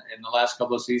grown in the last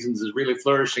couple of seasons is really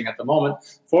flourishing at the moment.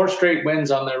 4 straight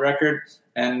wins on their record,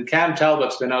 and Cam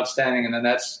Talbot's been outstanding in the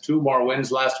nets. 2 more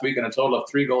wins last week and a total of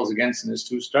 3 goals against in his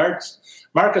 2 starts.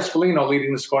 Marcus Foligno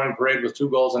leading the scoring parade with 2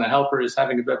 goals and a helper is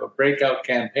having a bit of a breakout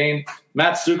campaign.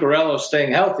 Matt Zuccarello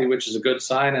staying healthy, which is a good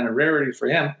sign and a rarity for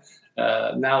him.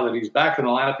 Now that he's back in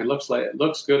the lineup, he looks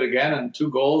good again, and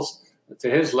 2 goals to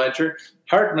his ledger.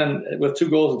 Hartman with 2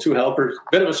 goals and 2 helpers.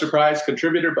 Bit of a surprise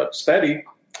contributor, but steady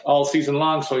all season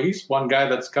long. So he's one guy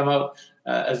that's come out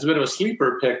as a bit of a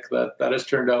sleeper pick that has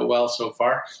turned out well so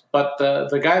far. But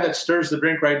the guy that stirs the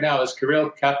drink right now is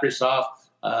Kirill Kaprizov.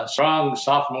 strong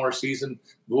sophomore season,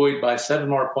 buoyed by 7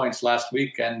 more points last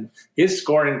week, and his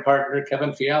scoring partner,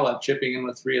 Kevin Fiala, chipping in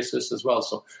with 3 assists as well.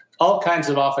 So all kinds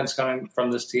of offense coming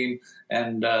from this team,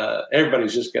 and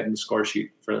everybody's just getting the score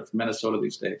sheet for Minnesota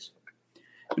these days.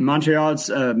 In Montreal, it's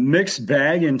a mixed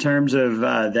bag in terms of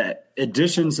the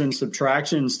additions and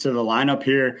subtractions to the lineup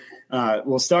here.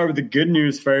 We'll start with the good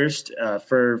news first.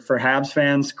 For Habs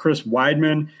fans, Chris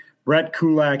Weidman, Brett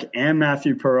Kulak, and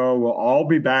Matthew Perreault will all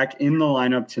be back in the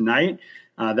lineup tonight.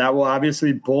 That will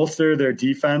obviously bolster their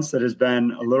defense that has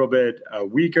been a little bit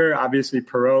weaker. Obviously,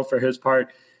 Perreault, for his part,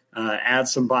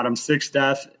 adds some bottom 6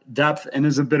 depth and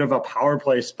is a bit of a power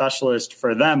play specialist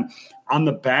for them. On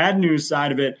the bad news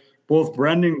side of it, both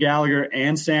Brendan Gallagher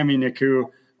and Sami Niku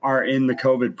are in the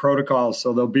COVID protocol,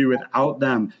 so they'll be without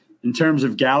them. In terms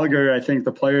of Gallagher, I think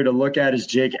the player to look at is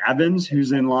Jake Evans,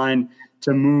 who's in line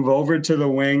to move over to the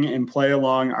wing and play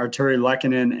along Arturi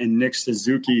Lehkonen and Nick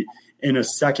Suzuki in a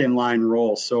second-line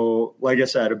role. So, like I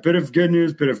said, a bit of good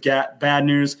news, bit of bad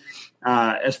news.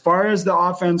 As far as the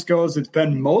offense goes, it's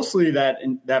been mostly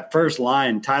that first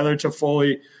line. Tyler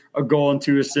Toffoli, a goal and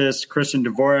 2 assists. Christian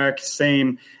Dvorak,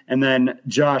 same. And then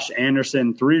Josh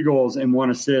Anderson, 3 goals and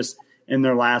 1 assist in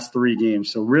their last 3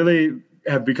 games. So really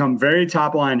have become very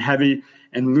top-line heavy,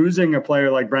 and losing a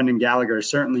player like Brendan Gallagher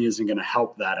certainly isn't going to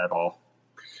help that at all.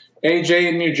 AJ,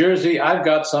 in New Jersey, I've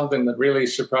got something that really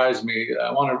surprised me.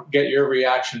 I want to get your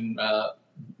reaction.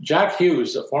 Jack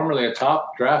Hughes, formerly a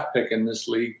top draft pick in this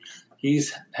league,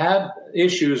 he's had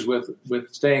issues with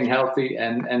staying healthy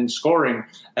and scoring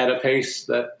at a pace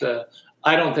that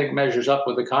I don't think measures up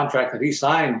with the contract that he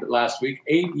signed last week.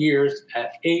 8 years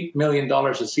at $8 million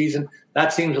a season.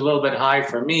 That seems a little bit high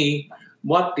for me.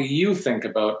 What do you think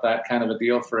about that kind of a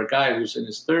deal for a guy who's in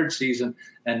his 3rd season?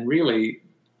 And really,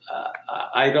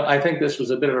 I think this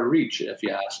was a bit of a reach, if you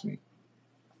ask me.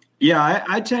 Yeah,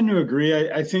 I tend to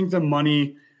agree. I think the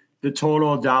money, the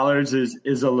total of dollars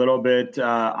is a little bit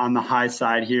on the high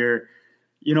side here.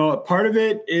 You know, part of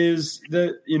it is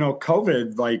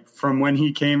COVID, like from when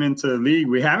he came into the league,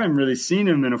 we haven't really seen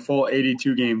him in a full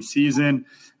 82-game season,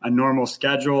 a normal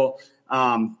schedule.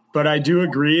 But I do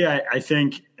agree. I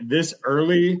think this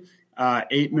early,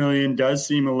 $8 million does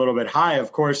seem a little bit high.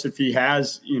 Of course, if he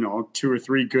has, 2 or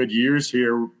 3 good years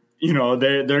here, they're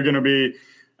going to be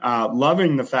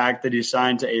loving the fact that he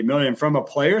signed to $8 million. From a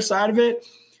player side of it,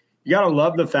 you got to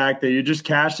love the fact that you just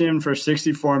cashed in for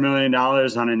 $64 million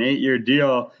on an 8-year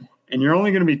deal, and you're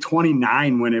only going to be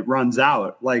 29 when it runs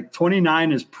out. Like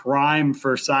 29 is prime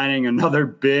for signing another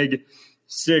big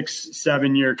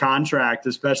 6-7-year contract,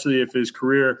 especially if his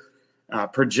career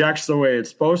projects the way it's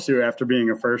supposed to after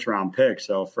being a first-round pick.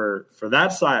 So for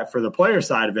that side, for the player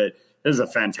side of it, this is a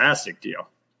fantastic deal.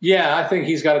 Yeah, I think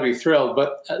he's got to be thrilled.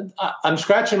 But I'm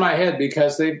scratching my head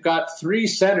because they've got 3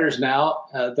 centers now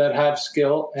that have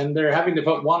skill, and they're having to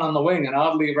put one on the wing. And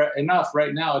oddly enough,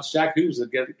 right now, it's Jack Hughes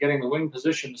that getting the wing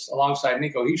positions alongside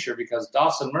Nico Hischier, because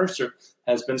Dawson Mercer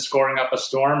has been scoring up a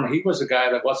storm. He was a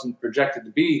guy that wasn't projected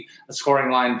to be a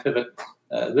scoring line pivot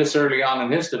this early on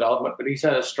in his development, but he's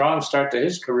had a strong start to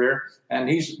his career, and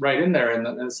he's right in there in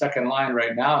the second line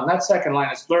right now. And that second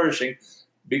line is flourishing,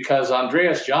 because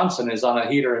Andreas Johnson is on a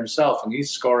heater himself, and he's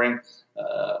scoring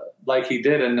like he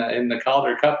did in the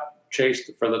Calder Cup chase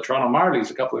for the Toronto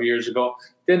Marlies a couple of years ago.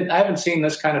 I haven't seen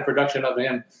this kind of production of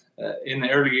him in the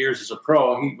early years as a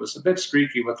pro. He was a bit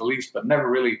streaky with the Leafs, but never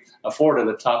really afforded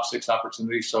the top 6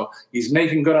 opportunities. So he's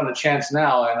making good on the chance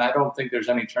now, and I don't think there's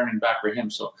any turning back for him.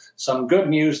 So some good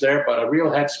news there, but a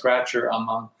real head-scratcher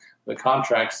among the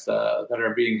contracts that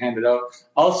are being handed out.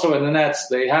 Also in the Nets,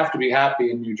 they have to be happy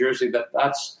in New Jersey that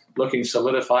that's looking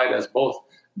solidified, as both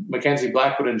Mackenzie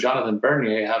Blackwood and Jonathan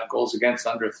Bernier have goals against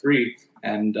under 3.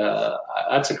 And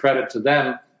that's a credit to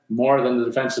them more than the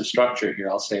defensive structure here.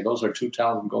 I'll say those are 2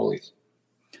 talented goalies.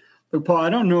 Look, Paul, I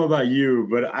don't know about you,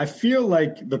 but I feel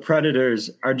like the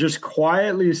Predators are just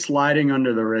quietly sliding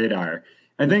under the radar.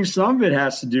 I think some of it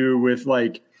has to do with,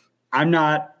 I'm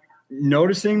not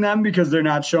noticing them because they're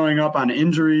not showing up on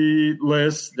injury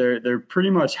lists. They're pretty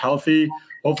much healthy.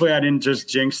 Hopefully I didn't just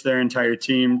jinx their entire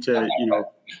team to,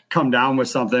 come down with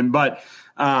something. But,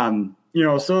 and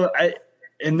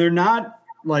they're not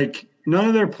none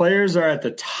of their players are at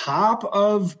the top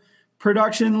of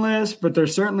production list, but they're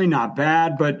certainly not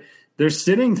bad. But they're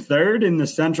sitting 3rd in the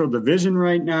Central Division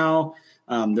right now.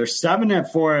 They're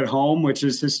 7-4 at home, which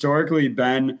has historically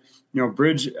been,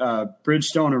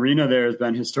 Bridgestone Arena there has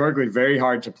been historically very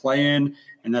hard to play in,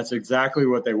 and that's exactly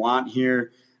what they want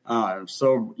here.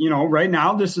 So, right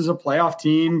now this is a playoff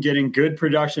team getting good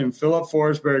production. Philip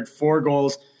Forsberg, 4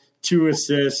 goals, 2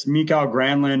 assists. Mikael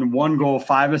Granlund, 1 goal,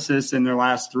 5 assists in their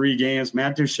last 3 games.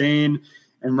 Matt Duchene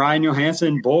and Ryan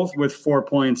Johansson, both with 4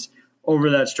 points over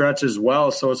that stretch as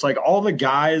well. So it's like all the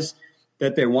guys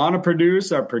that they want to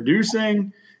produce are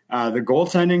producing. The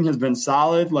goaltending has been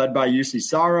solid, led by UC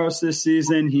Saros this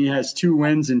season. He has 2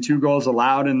 wins and 2 goals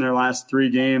allowed in their last 3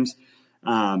 games.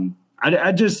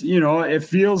 I just, it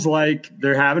feels like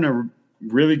they're having a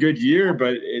really good year,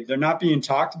 but they're not being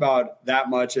talked about that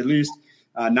much, at least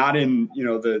not in,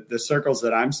 the circles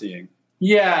that I'm seeing.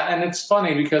 Yeah, and it's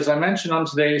funny because I mentioned on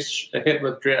today's hit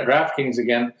with DraftKings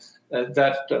again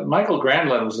that Michael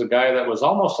Granlund was the guy that was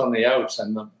almost on the outs,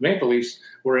 and the Maple Leafs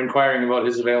were inquiring about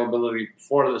his availability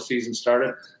before the season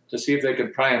started to see if they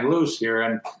could pry him loose here.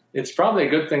 And it's probably a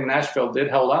good thing Nashville did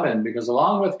hold on in, because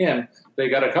along with him, they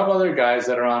got a couple other guys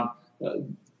that are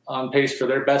on pace for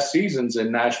their best seasons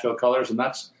in Nashville colors, and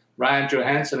that's Ryan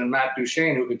Johansson and Matt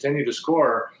Duchene, who continue to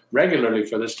score regularly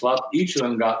for this club. Each of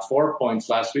them got 4 points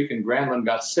last week, and Granlund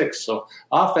got 6. So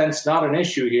offense, not an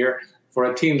issue here for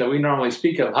a team that we normally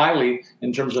speak of highly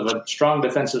in terms of a strong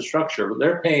defensive structure. But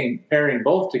they're pairing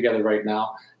both together right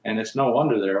now, and it's no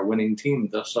wonder they're a winning team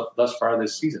thus far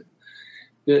this season.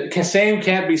 The same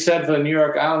can't be said for the New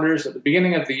York Islanders. At the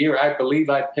beginning of the year, I believe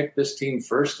I picked this team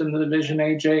first in the division,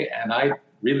 AJ, and I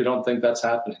really don't think that's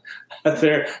happening.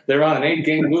 They're on an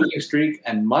 8-game losing streak,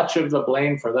 and much of the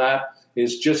blame for that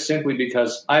is just simply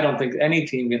because I don't think any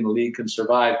team in the league can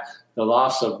survive the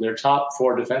loss of their top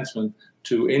 4 defensemen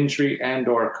to injury and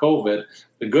or COVID.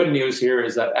 The good news here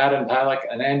is that Adam Palak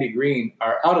and Andy Green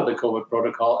are out of the COVID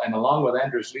protocol, and along with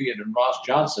Anders Lee and Ross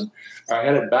Johnson are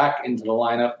headed back into the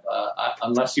lineup.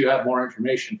 Unless you have more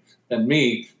information than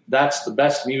me, that's the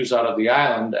best news out of the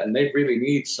island, and they really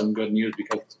need some good news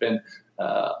because it's been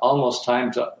almost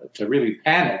time to really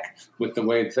panic with the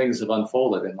way things have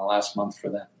unfolded in the last month for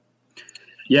them.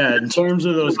 Yeah, in terms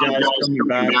of those guys coming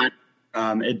back,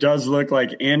 it does look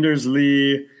like Anders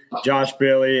Lee, Josh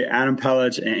Bailey, Adam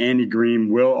Pelech, and Andy Green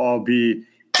will all be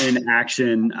in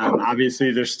action.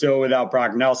 Obviously, they're still without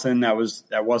Brock Nelson. That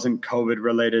wasn't COVID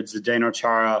related. Zdeno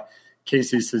Chara,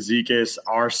 Casey Cizikas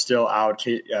are still out.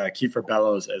 Kiefer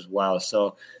Bellows as well.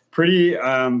 So pretty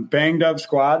banged up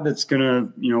squad that's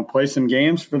going to play some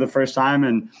games for the first time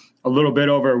in a little bit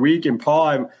over a week. And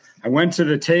Paul, I went to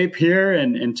the tape here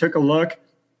and took a look.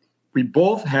 We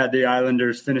both had the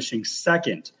Islanders finishing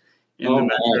second in the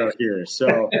Metro here.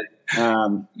 So,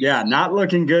 not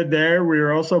looking good there. We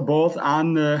were also both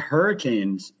on the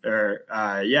Hurricanes,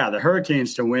 the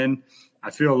Hurricanes to win.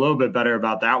 I feel a little bit better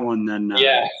about that one than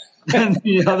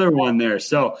the other one there.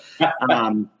 So,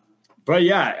 but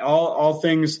yeah, all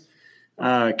things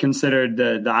considered,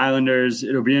 the Islanders,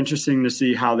 it'll be interesting to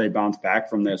see how they bounce back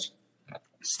from this.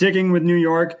 Sticking with New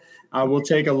York, we'll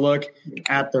take a look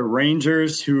at the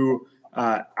Rangers, who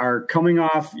are coming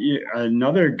off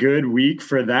another good week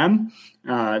for them.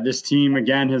 This team,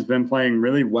 again, has been playing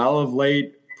really well of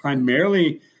late,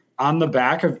 primarily on the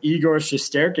back of Igor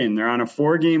Shesterkin. They're on a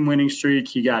 4-game winning streak.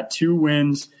 He got 2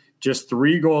 wins, just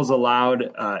 3 goals allowed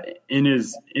in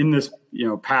this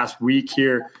past week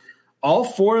here. All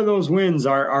 4 of those wins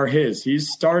are his.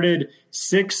 He's started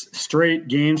 6 straight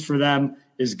games for them.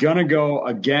 Is going to go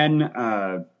again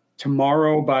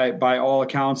tomorrow by all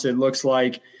accounts. It looks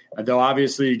like they'll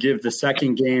obviously give the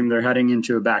second game. They're heading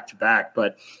into a back-to-back.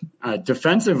 But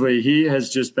defensively, he has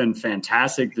just been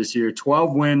fantastic this year.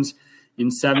 12 wins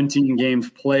in 17 games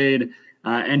played.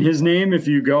 And his name, if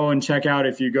you go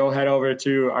head over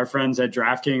to our friends at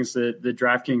DraftKings, the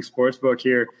DraftKings Sportsbook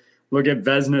here, look at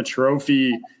Vezina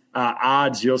Trophy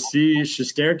odds. You'll see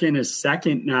Shesterkin is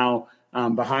second now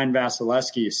behind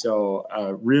Vasilevsky. So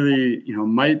really,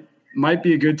 might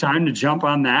be a good time to jump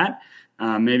on that.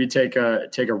 Maybe take a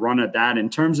run at that. In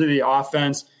terms of the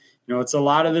offense, it's a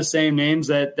lot of the same names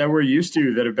that we're used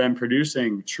to that have been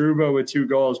producing. Trouba with 2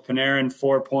 goals, Panarin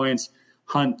 4 points,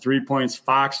 Hunt 3 points,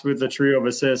 Fox with the trio of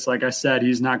assists. Like I said,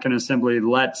 he's not going to simply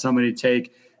let somebody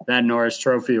take that Norris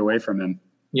Trophy away from him.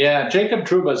 Yeah, Jacob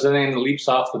Trouba is the name that leaps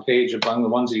off the page among the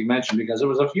ones that you mentioned, because it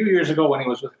was a few years ago when he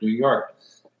was with New York.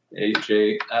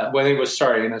 AJ, when he was,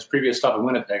 in his previous stop in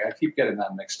Winnipeg. I keep getting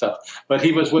that mixed up. But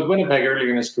he was with Winnipeg earlier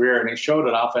in his career, and he showed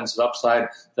an offensive upside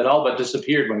that all but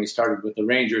disappeared when he started with the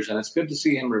Rangers. And it's good to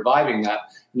see him reviving that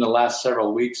in the last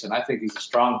several weeks. And I think he's a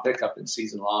strong pickup in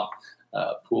season-long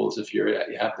pools if you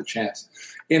have the chance.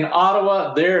 In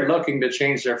Ottawa, they're looking to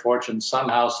change their fortunes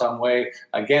somehow, some way.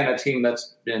 Again, a team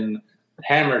that's been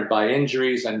hammered by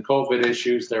injuries and COVID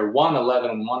issues. They're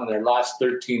 1-11-1 in their last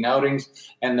 13 outings,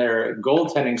 and their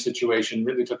goaltending situation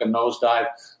really took a nosedive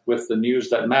with the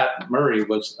news that Matt Murray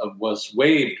was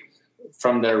waived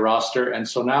from their roster. And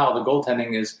so now the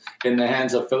goaltending is in the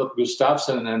hands of Philip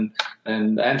Gustafsson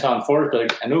and Anton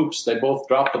Forsberg. And oops, they both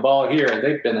dropped the ball here.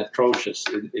 They've been atrocious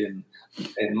in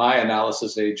my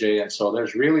analysis, AJ. And so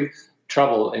there's really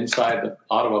trouble inside the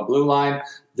Ottawa blue line.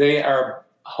 They are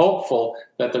hopeful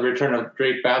that the return of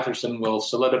Drake Batherson will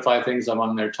solidify things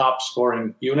among their top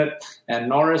scoring unit. And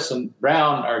Norris and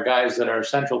Brown are guys that are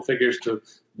central figures to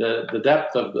the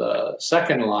depth of the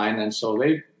second line. And so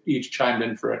they each chimed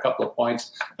in for a couple of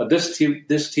points. But this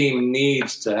team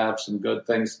needs to have some good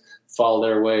things fall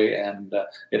their way. And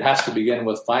it has to begin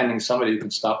with finding somebody who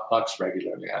can stop pucks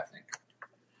regularly, I think.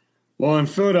 Well, in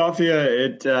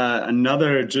Philadelphia,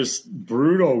 another just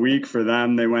brutal week for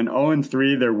them. They went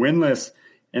 0-3. They're winless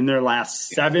in their last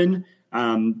 7.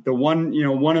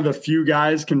 One of the few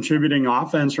guys contributing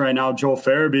offense right now, Joel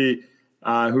Farabee,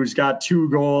 who's got 2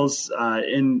 goals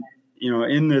in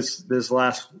this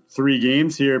last 3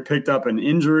 games here, picked up an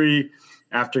injury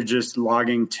after just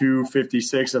logging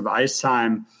 2:56 of ice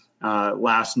time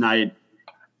last night,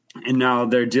 and now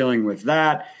they're dealing with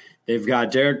that. They've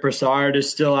got Derek Brassard is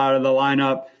still out of the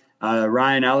lineup.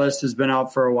 Ryan Ellis has been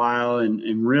out for a while,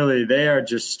 and really they are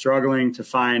just struggling to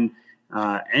find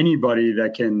anybody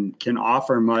that can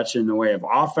offer much in the way of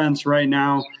offense right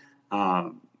now.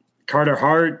 Carter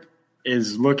Hart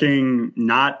is looking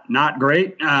not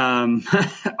great.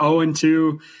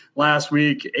 0-2 last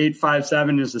week.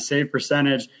 .857 is the save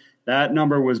percentage. That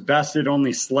number was bested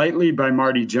only slightly by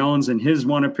Marty Jones in his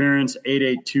one appearance,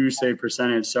 .882 save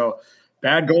percentage. So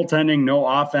bad goaltending, no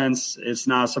offense. It's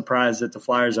not a surprise that the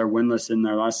Flyers are winless in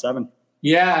their last 7.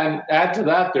 Yeah, and add to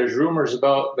that, there's rumors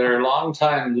about their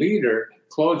longtime leader,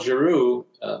 Claude Giroux,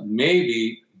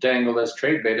 maybe dangled as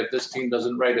trade bait if this team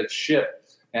doesn't right its ship.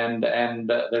 And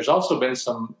there's also been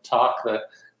some talk that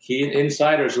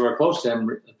insiders who are close to him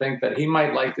think that he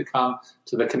might like to come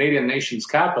to the Canadian nation's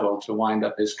capital to wind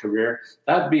up his career.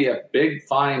 That'd be a big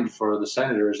find for the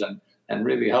Senators and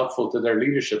really helpful to their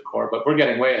leadership core. But we're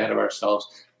getting way ahead of ourselves.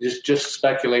 Just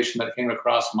speculation that came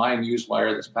across my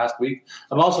newswire this past week.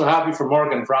 I'm also happy for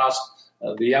Morgan Frost.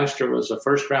 The youngster was a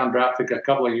first-round draft pick a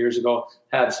couple of years ago,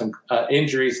 had some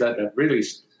injuries that have really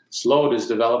slowed his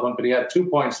development, but he had 2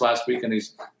 points last week, and he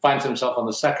finds himself on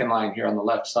the second line here on the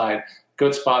left side.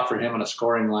 Good spot for him in a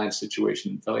scoring line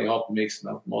situation. Philly hope makes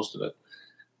the most of it.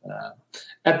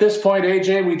 At this point,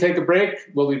 AJ, we take a break.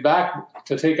 We'll be back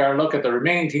to take our look at the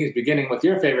remaining teams, beginning with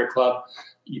your favorite club.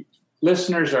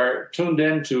 Listeners are tuned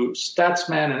in to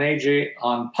Statsman and AJ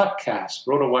on Puckcast,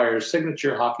 RotoWire's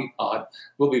signature hockey pod.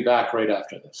 We'll be back right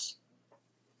after this.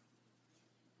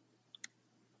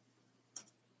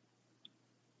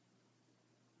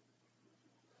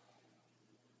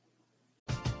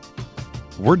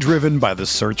 We're driven by the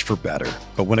search for better.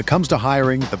 But when it comes to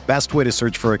hiring, the best way to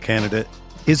search for a candidate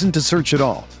isn't to search at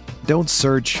all. Don't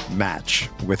search, match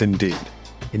with Indeed.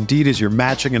 Indeed is your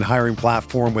matching and hiring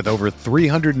platform with over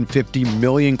 350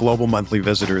 million global monthly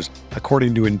visitors,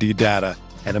 according to Indeed data,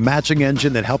 and a matching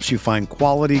engine that helps you find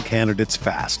quality candidates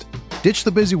fast. Ditch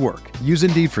the busy work. Use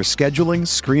Indeed for scheduling,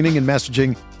 screening, and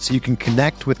messaging so you can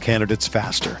connect with candidates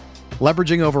faster.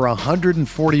 Leveraging over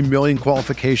 140 million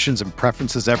qualifications and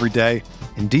preferences every day,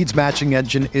 Indeed's matching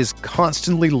engine is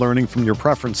constantly learning from your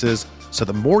preferences, so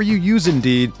the more you use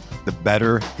Indeed, the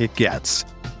better it gets.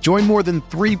 Join more than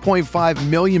 3.5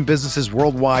 million businesses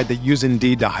worldwide that use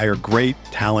Indeed to hire great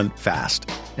talent fast.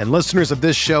 And listeners of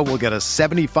this show will get a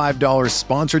 $75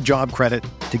 sponsored job credit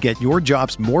to get your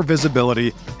jobs more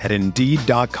visibility at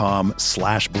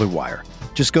Indeed.com/Blue Wire.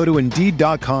 Just go to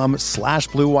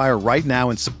Indeed.com/Blue Wire right now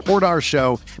and support our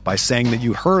show by saying that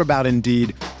you heard about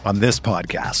Indeed on this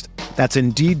podcast. That's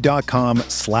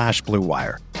Indeed.com/Blue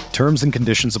Wire. Terms and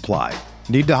conditions apply.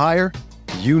 Need to hire?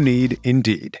 You need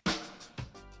Indeed.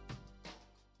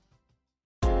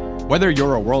 Whether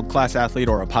you're a world-class athlete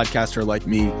or a podcaster like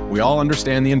me, we all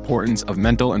understand the importance of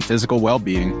mental and physical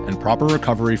well-being and proper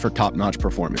recovery for top-notch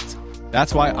performance.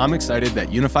 That's why I'm excited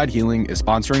that Unified Healing is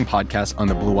sponsoring podcasts on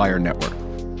the Blue Wire Network.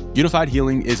 Unified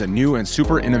Healing is a new and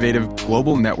super innovative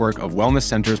global network of wellness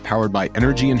centers powered by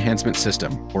Energy Enhancement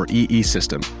System, or EE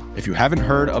System. If you haven't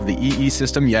heard of the EE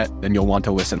System yet, then you'll want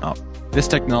to listen up. This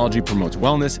technology promotes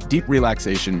wellness, deep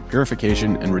relaxation,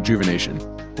 purification, and rejuvenation.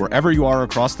 Wherever you are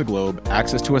across the globe,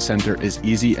 access to a center is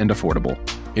easy and affordable.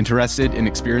 Interested in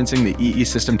experiencing the EE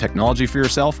System technology for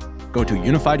yourself? Go to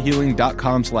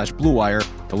unifiedhealing.com/Blue Wire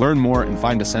to learn more and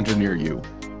find a center near you.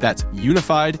 That's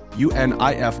unified,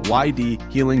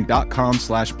 UNIFYD,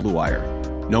 healing.com/Blue Wire.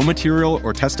 No material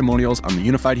or testimonials on the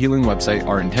Unified Healing website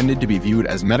are intended to be viewed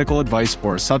as medical advice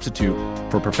or a substitute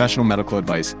for professional medical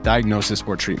advice, diagnosis,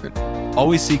 or treatment.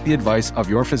 Always seek the advice of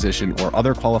your physician or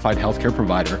other qualified healthcare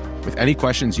provider with any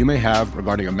questions you may have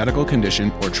regarding a medical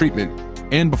condition or treatment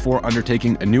and before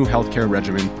undertaking a new healthcare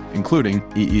regimen, including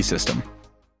EE system.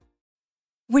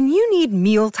 When you need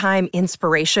mealtime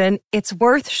inspiration, it's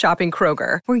worth shopping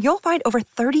Kroger, where you'll find over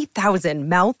 30,000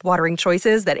 mouth-watering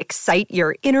choices that excite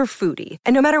your inner foodie.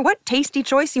 And no matter what tasty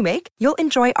choice you make, you'll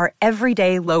enjoy our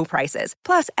everyday low prices,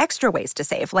 plus extra ways to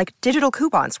save, like digital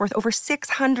coupons worth over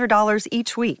 $600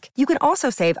 each week. You can also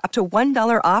save up to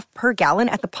 $1 off per gallon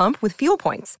at the pump with fuel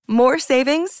points. More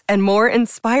savings and more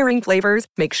inspiring flavors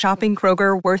make shopping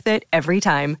Kroger worth it every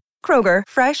time. Kroger,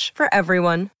 fresh for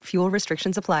everyone. Fuel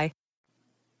restrictions apply.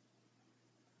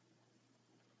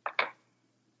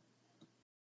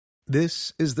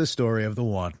 This is the story of the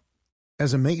one.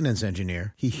 As a maintenance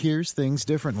engineer, he hears things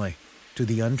differently. To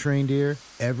the untrained ear,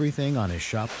 everything on his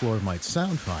shop floor might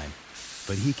sound fine,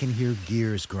 but he can hear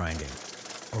gears grinding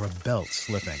or a belt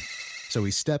slipping. So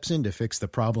he steps in to fix the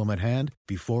problem at hand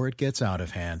before it gets out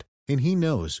of hand. And he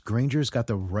knows Grainger's got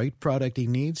the right product he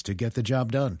needs to get the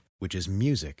job done, which is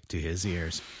music to his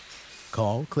ears.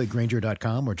 Call, click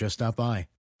Grainger.com, or just stop by.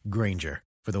 Grainger,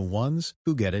 for the ones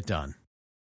who get it done.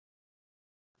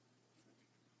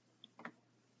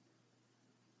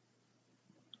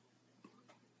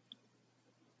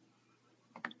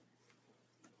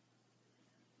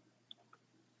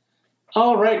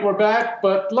 All right, we're back,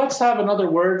 but let's have another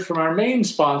word from our main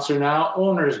sponsor now,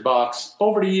 Owner's Box.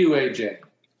 Over to you, AJ.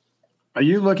 Are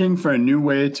you looking for a new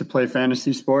way to play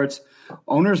fantasy sports?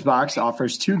 Owner's Box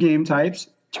offers 2 game types,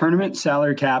 tournament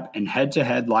salary cap, and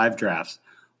head-to-head live drafts.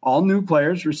 All new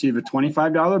players receive a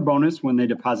 $25 bonus when they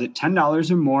deposit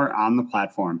 $10 or more on the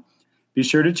platform. Be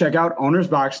sure to check out Owner's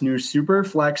Box's new Super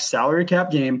Flex salary cap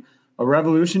game, a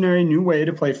revolutionary new way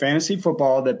to play fantasy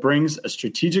football that brings a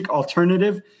strategic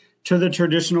alternative to the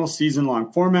traditional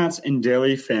season-long formats and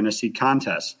daily fantasy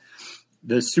contests.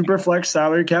 The Superflex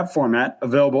salary cap format,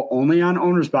 available only on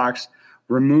Owner's Box,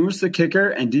 removes the kicker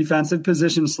and defensive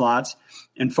position slots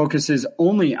and focuses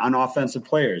only on offensive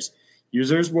players.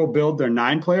 Users will build their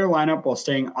 9-player lineup while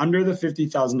staying under the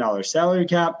 $50,000 salary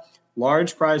cap.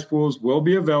 Large prize pools will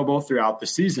be available throughout the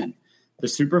season. The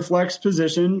Superflex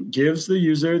position gives the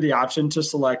user the option to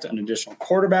select an additional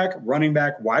quarterback, running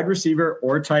back, wide receiver,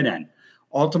 or tight end.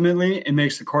 Ultimately, it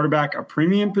makes the quarterback a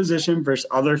premium position versus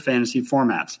other fantasy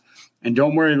formats. And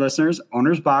don't worry, listeners,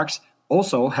 Owner's Box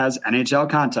also has NHL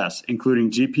contests, including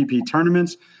GPP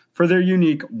tournaments for their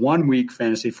unique 1-week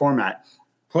fantasy format.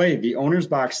 Play the Owner's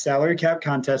Box salary cap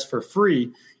contest for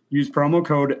free. Use promo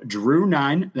code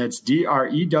DREW9, that's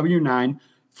DREW9,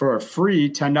 for a free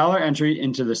 $10 entry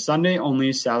into the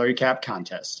Sunday-only salary cap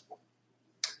contest.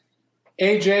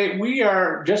 AJ, we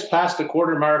are just past the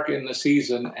quarter mark in the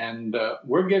season, and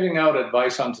we're giving out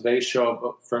advice on today's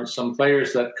show for some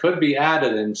players that could be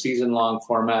added in season-long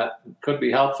format, could be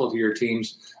helpful to your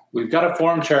teams. We've got a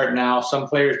form chart now. Some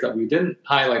players that we didn't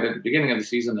highlight at the beginning of the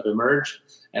season have emerged,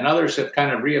 and others have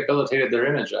kind of rehabilitated their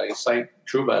image. I cite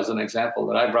Trouba as an example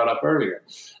that I brought up earlier.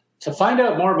 To find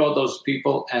out more about those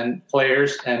people and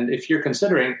players, and if you're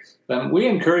considering them, we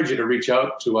encourage you to reach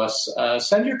out to us.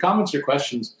 Send your comments or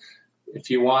questions. If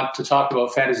you want to talk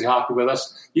about fantasy hockey with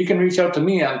us, you can reach out to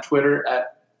me on Twitter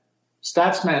at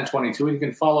Statsman22. You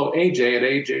can follow AJ at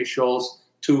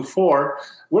AJScholz24.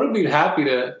 We'll be happy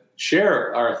to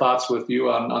share our thoughts with you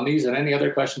on these and any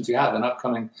other questions you have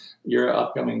in your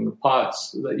upcoming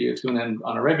pods that you tune in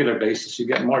on a regular basis. You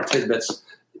get more tidbits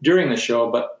during the show,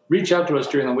 but reach out to us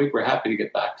during the week. We're happy to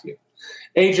get back to you.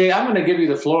 AJ, I'm going to give you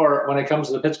the floor when it comes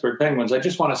to the Pittsburgh Penguins. I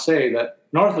just want to say that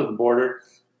north of the border,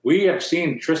 we have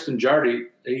seen Tristan Jardy.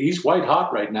 He's white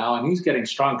hot right now, and he's getting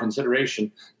strong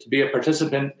consideration to be a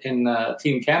participant in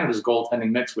Team Canada's goaltending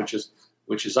mix, which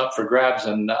is up for grabs.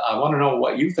 And I want to know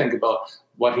what you think about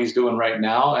what he's doing right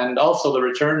now, and also the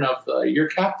return of your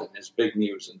captain is big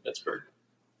news in Pittsburgh.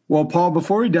 Well, Paul,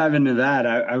 before we dive into that,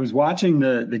 I was watching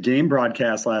the game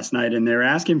broadcast last night, and they're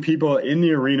asking people in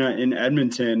the arena in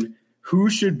Edmonton who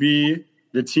should be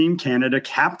the Team Canada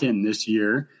captain this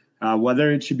year.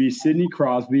 Whether it should be Sidney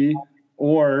Crosby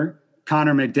or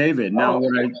Connor McDavid. Now,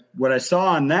 what I saw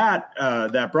on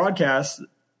that broadcast,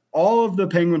 all of the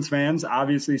Penguins fans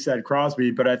obviously said Crosby,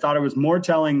 but I thought it was more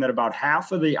telling that about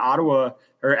half of the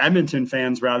Edmonton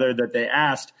fans, rather, that they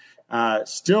asked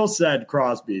still said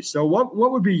Crosby. So what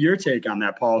would be your take on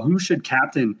that, Paul? Who should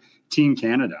captain Team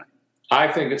Canada? I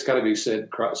think it's got to be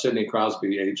Sidney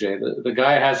Crosby, AJ. The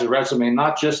guy has a resume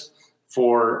not just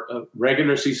for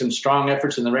regular season, strong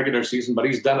efforts in the regular season, but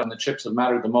he's done it on the chips that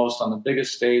matter the most on the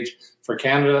biggest stage for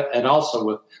Canada and also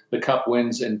with the Cup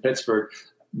wins in Pittsburgh.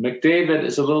 McDavid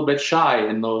is a little bit shy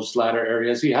in those latter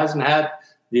areas. He hasn't had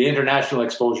the international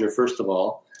exposure, first of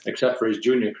all, except for his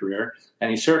junior career, and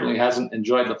he certainly hasn't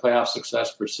enjoyed the playoff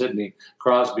success for Sidney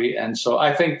Crosby. And so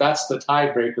I think that's the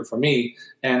tiebreaker for me.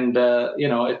 And,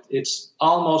 it's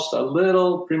almost a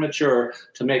little premature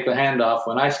to make the handoff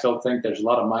when I still think there's a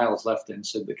lot of miles left in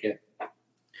Sid the Kid.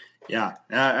 Yeah,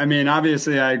 I mean,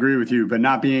 obviously I agree with you, but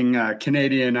not being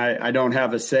Canadian, I don't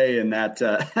have a say in that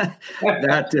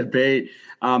that debate.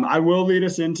 I will lead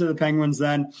us into the Penguins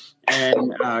then.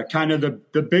 And kind of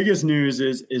the biggest news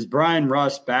is Brian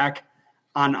Rust back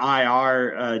on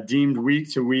IR, deemed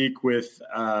week to week with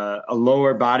a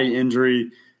lower body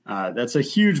injury. That's a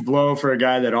huge blow for a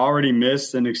guy that already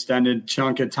missed an extended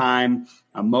chunk of time,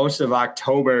 most of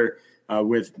October,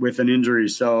 with an injury.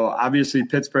 So obviously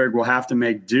Pittsburgh will have to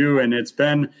make do. And it's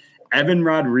been Evan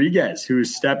Rodriguez who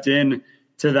stepped in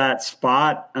to that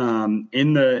spot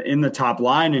in the top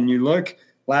line. And you look,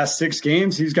 last 6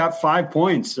 games, he's got 5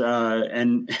 points,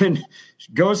 and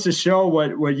goes to show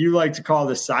what you like to call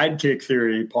the sidekick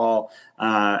theory, Paul.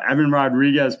 Evan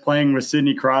Rodriguez playing with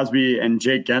Sidney Crosby and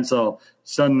Jake Gensel,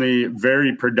 suddenly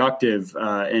very productive,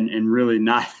 and really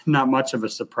not much of a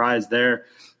surprise there.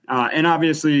 And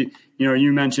obviously,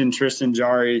 you mentioned Tristan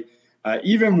Jarry,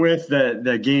 even with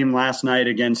the game last night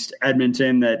against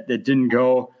Edmonton that didn't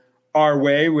go our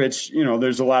way, which,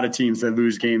 there's a lot of teams that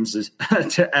lose games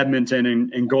to Edmonton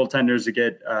and goaltenders that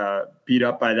get beat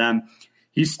up by them.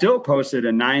 He still posted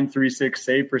a .936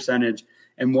 save percentage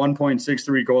and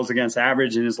 1.63 goals against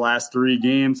average in his last 3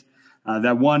 games.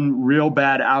 That one real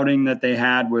bad outing that they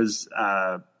had was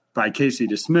by Casey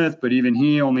DeSmith, but even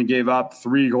he only gave up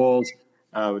 3 goals.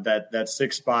 That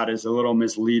 6th spot is a little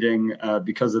misleading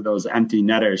because of those empty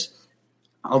netters.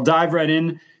 I'll dive right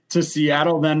in to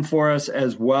Seattle then for us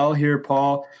as well here,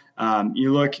 Paul.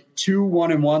 You look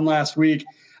 2-1-1 last week.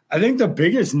 I think the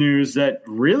biggest news that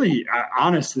really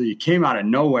honestly came out of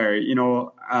nowhere,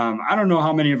 I don't know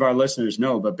how many of our listeners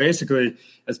know, but basically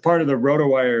as part of the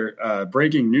RotoWire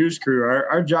breaking news crew,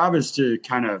 our job is to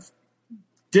kind of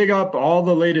dig up all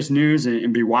the latest news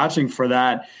and be watching for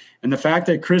that. And the fact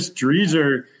that Chris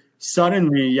Driedger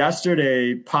suddenly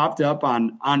yesterday popped up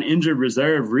on injured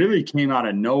reserve really came out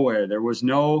of nowhere. There was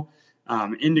no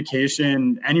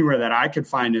indication anywhere that I could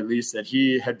find, at least, that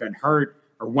he had been hurt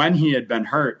or when he had been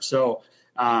hurt. So,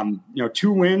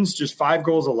 2 wins, just 5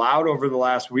 goals allowed over the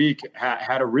last week,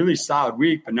 had a really solid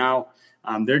week. But now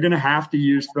they're going to have to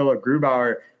use Philip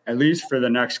Grubauer at least for the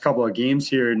next couple of games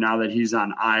here now that he's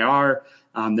on IR.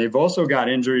 They've also got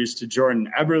injuries to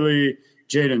Jordan Eberle,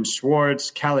 Jaden Schwartz,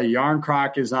 Kelly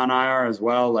Yarncroc is on IR as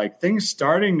well. Like, things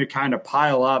starting to kind of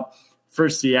pile up for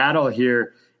Seattle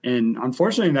here. And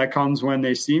unfortunately, that comes when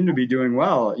they seem to be doing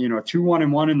well.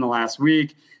 2-1-1 in the last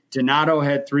week. Donato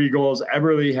had 3 goals.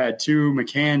 Eberle had 2.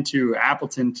 McCann 2.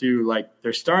 Appleton 2. Like,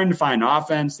 they're starting to find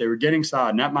offense. They were getting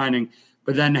solid net mining,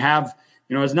 but then have,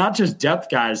 it's not just depth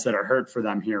guys that are hurt for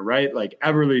them here, right? Like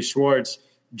Eberle, Schwartz,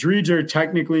 Driedger,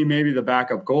 technically maybe the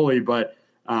backup goalie, but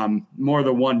more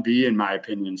the 1B in my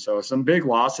opinion. So some big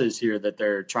losses here that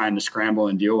they're trying to scramble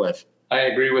and deal with. I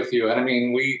agree with you. And I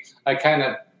mean, I kind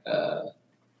of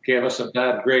gave us a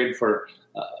bad grade for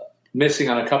missing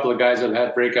on a couple of guys that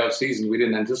had breakout seasons we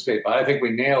didn't anticipate. But I think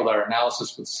we nailed our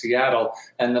analysis with Seattle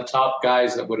and the top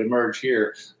guys that would emerge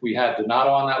here. We had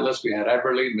Donato on that list. We had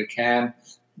Eberle, McCann,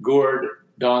 Gourde,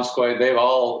 Donskoy. They've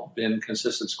all been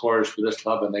consistent scorers for this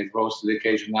club, and they rose to the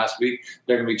occasion last week.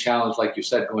 They're going to be challenged, like you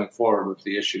said, going forward with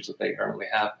the issues that they currently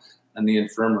have in the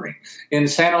infirmary. In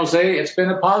San Jose, it's been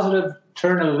a positive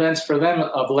turn of events for them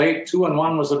of late.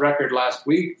 2-1 was the record last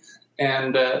week,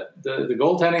 and the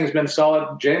goaltending has been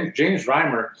solid. James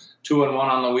Reimer, 2-1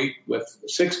 on the week with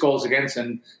 6 goals against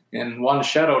and 1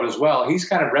 shutout as well. He's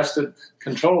kind of wrested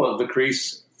control of the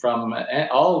crease from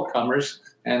all comers,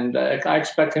 and I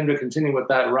expect him to continue with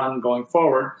that run going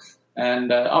forward.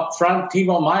 And up front,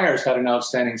 Timo Myers had an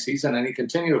outstanding season, and he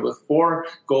continued with 4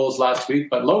 goals last week.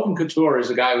 But Logan Couture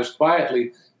is a guy who's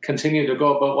quietly continued to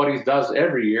go about what he does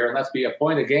every year, and that's be a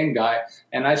point-a-game guy.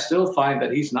 And I still find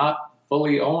that he's not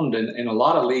fully owned in a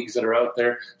lot of leagues that are out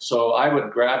there. So I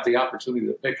would grab the opportunity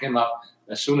to pick him up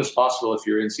as soon as possible if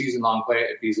you're in season-long play,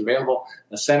 if he's available.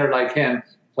 A center like him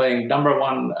playing number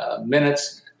 1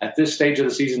 minutes at this stage of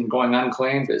the season, going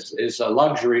unclaimed is a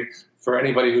luxury for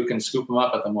anybody who can scoop him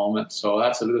up at the moment. So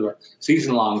that's a bit of a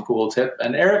season-long pool tip.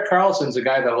 And Erik Karlsson's a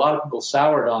guy that a lot of people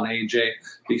soured on, AJ,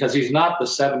 because he's not the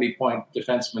 70-point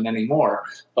defenseman anymore.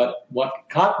 But what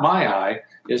caught my eye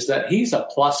is that he's a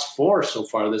 +4 so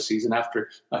far this season after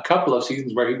a couple of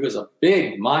seasons where he was a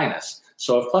big minus.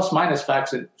 So if plus-minus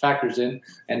factors in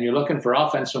and you're looking for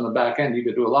offense from the back end, you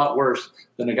could do a lot worse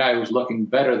than a guy who's looking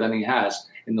better than he has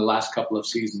in the last couple of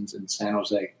seasons in San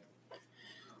Jose.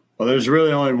 Well, there's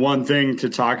really only one thing to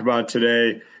talk about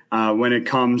today when it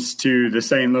comes to the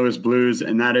St. Louis Blues,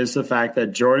 and that is the fact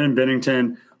that Jordan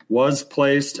Binnington was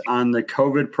placed on the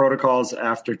COVID protocols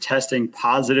after testing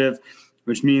positive,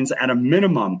 which means at a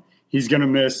minimum he's going to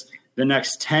miss the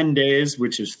next 10 days,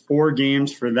 which is 4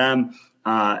 games for them.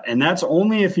 And that's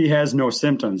only if he has no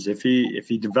symptoms. If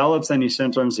he develops any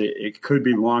symptoms, it could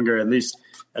be longer. At least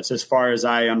that's as far as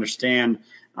I understand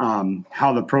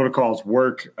how the protocols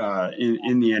work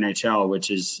in the NHL, which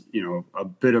is, a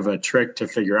bit of a trick to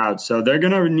figure out. So they're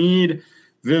going to need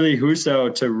Ville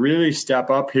Husso to really step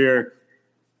up here.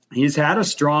 He's had a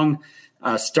strong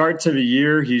start to the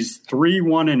year. He's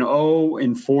 3-1-0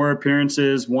 in 4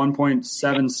 appearances,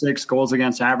 1.76 goals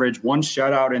against average, 1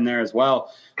 shutout in there as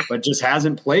well, but just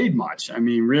hasn't played much. I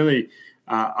mean, really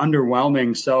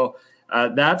underwhelming. So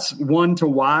that's one to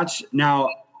watch. Now,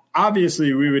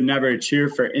 obviously, we would never cheer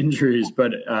for injuries,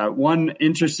 but one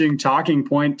interesting talking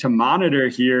point to monitor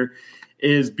here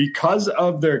is because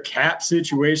of their cap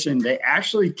situation, they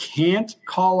actually can't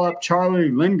call up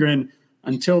Charlie Lindgren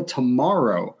until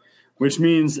tomorrow, which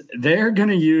means they're going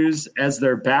to use as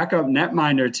their backup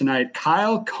netminder tonight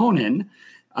Kyle Konen,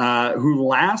 who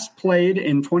last played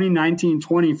in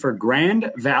 2019-20 for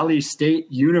Grand Valley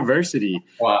State University.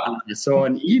 Wow. So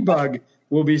an e-bug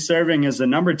will be serving as the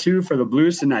number 2 for the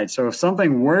Blues tonight. So if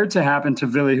something were to happen to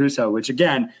Ville Husso, which,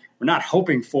 again, we're not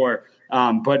hoping for,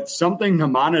 but something to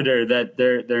monitor, that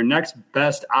their next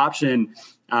best option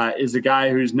is a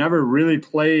guy who's never really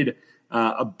played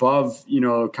above,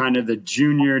 kind of the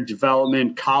junior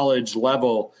development college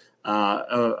level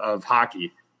of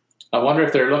hockey. I wonder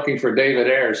if they're looking for David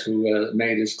Ayres, who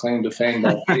made his claim to fame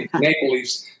by the Maple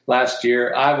Leafs last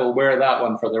year. I will wear that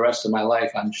one for the rest of my life,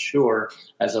 I'm sure,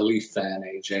 as a Leaf fan,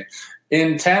 AJ.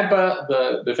 In Tampa,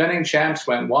 the defending champs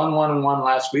went 1-1-1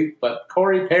 last week, but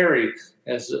Corey Perry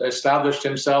has established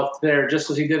himself there just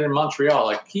as he did in Montreal,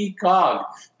 a key cog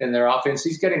in their offense.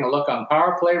 He's getting a look on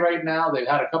power play right now. They've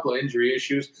had a couple of injury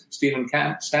issues. Steven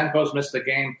Stamkos missed the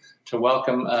game to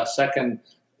welcome a second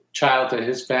child to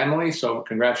his family, so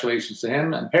congratulations to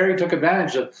him. And Perry took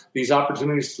advantage of these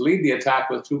opportunities to lead the attack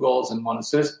with 2 goals and 1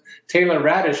 assist. Taylor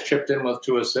Radish chipped in with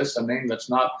 2 assists, a name that's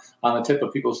not on the tip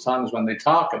of people's tongues when they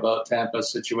talk about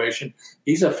Tampa's situation.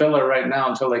 He's a filler right now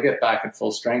until they get back at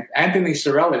full strength. Anthony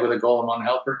Cirelli with a goal and 1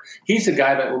 helper. He's a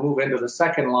guy that will move into the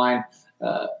second line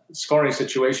scoring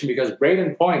situation because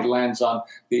Braden Point lands on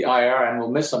the IR and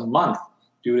will miss a month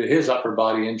due to his upper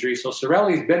body injury. So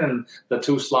Cirelli's been in the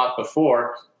 2 slot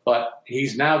before, but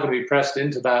he's now going to be pressed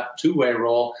into that 2-way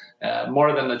role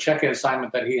more than the check-in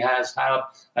assignment that he has had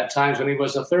at times when he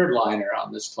was a third liner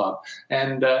on this club.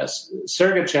 And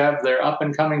Sergachev, their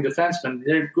up-and-coming defenseman,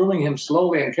 they're grooming him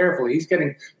slowly and carefully. He's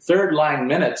getting third-line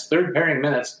minutes, third-pairing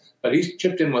minutes, but he's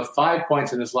chipped in with 5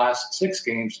 points in his last 6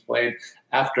 games played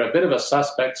after a bit of a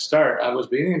suspect start. I was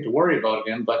beginning to worry about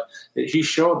him, but he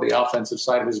showed the offensive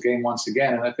side of his game once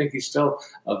again, and I think he's still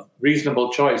a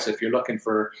reasonable choice if you're looking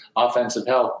for offensive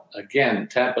help. Again,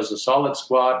 Tampa's a solid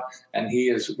squad, and he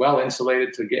is well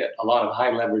insulated to get a lot of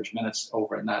high-leverage minutes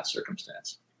over in that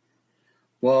circumstance.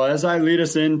 Well, as I lead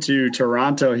us into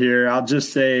Toronto here, I'll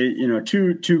just say,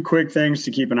 two quick things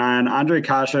to keep an eye on. Ondrej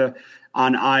Kase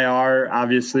on IR,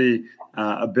 obviously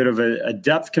a bit of a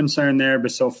depth concern there,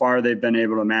 but so far they've been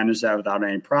able to manage that without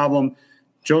any problem.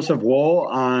 Joseph Woll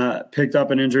picked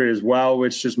up an injury as well,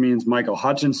 which just means Michael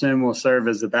Hutchinson will serve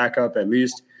as the backup at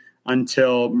least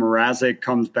until Mrazek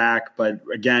comes back. But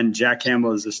again, Jack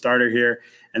Campbell is the starter here.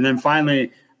 And then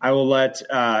finally, I will let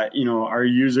our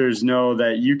users know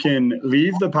that you can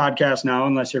leave the podcast now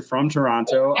unless you're from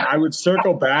Toronto. I would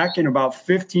circle back in about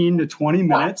 15 to 20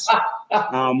 minutes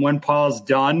when Paul's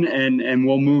done, and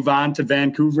we'll move on to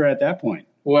Vancouver at that point.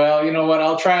 Well, you know what?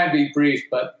 I'll try and be brief,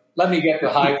 but let me get the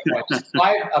high points.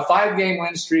 A 5-game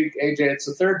win streak, AJ. It's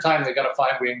the 3rd time they got a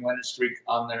 5-game win streak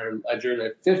on their ledger.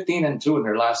 They're 15-2 in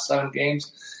their last 7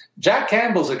 games. Jack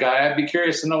Campbell's a guy. I'd be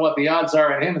curious to know what the odds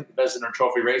are in him at the Vezina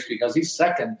Trophy race because he's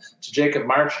second to Jacob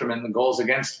Markstrom in the goals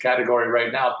against category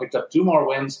right now. Picked up 2 more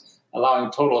wins, allowing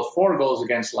a total of 4 goals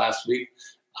against last week.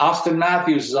 Austin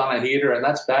Matthews is on a heater, and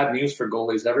that's bad news for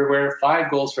goalies everywhere. 5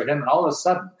 goals for him, and all of a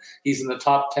sudden, he's in the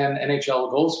top 10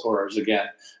 NHL goal scorers again.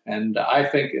 And I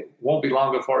think it won't be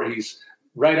long before he's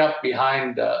right up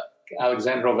behind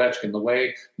Alexander Ovechkin. The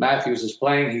way Matthews is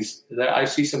playing, I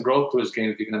see some growth to his game,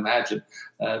 if you can imagine,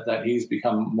 that he's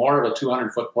become more of a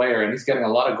 200-foot player, and he's getting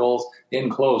a lot of goals in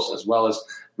close, as well as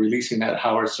releasing that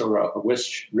howitzer or a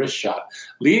wrist shot.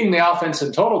 Leading the offense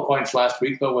in total points last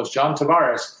week, though, was John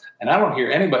Tavares. And I don't hear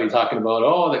anybody talking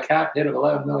about, the cap hit of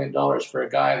 $11 million for a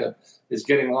guy that is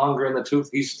getting longer in the tooth.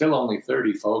 He's still only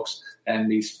 30, folks,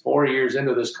 and he's 4 years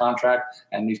into this contract,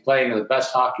 and he's playing the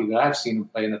best hockey that I've seen him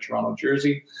play in a Toronto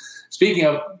jersey. Speaking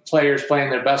of players playing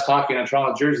their best hockey in a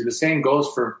Toronto jersey, the same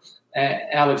goes for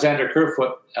Alexander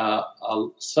Kerfoot, a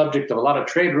subject of a lot of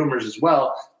trade rumors as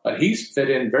well, but he's fit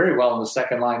in very well in the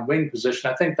second-line wing position.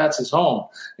 I think that's his home.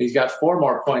 He's got 4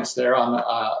 more points there on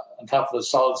top of the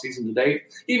solid season to date.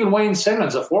 Even Wayne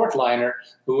Simmons, a fourth-liner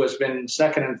who has been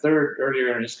second and third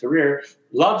earlier in his career,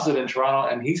 loves it in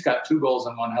Toronto, and he's got 2 goals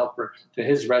and 1 helper to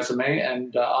his resume.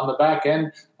 And on the back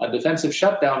end, a defensive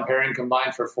shutdown pairing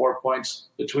combined for 4 points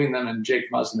between them and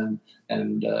Jake Muzzin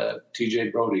and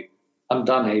TJ Brody. I'm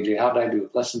done, AJ. How did I do?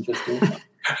 Less than 15?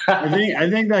 I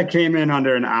think that came in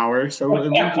under an hour, so we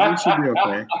should be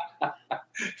okay.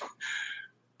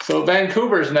 So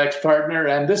Vancouver's next partner,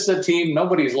 and this is a team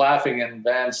nobody's laughing in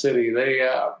Van City. They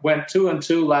went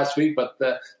 2-2 last week, but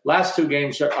the last 2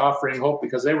 games are offering hope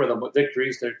because they were the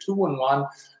victories. They're 2-1.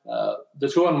 The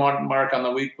 2-1 mark on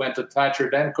the week went to Thatcher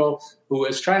Demko, who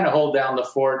is trying to hold down the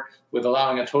fort with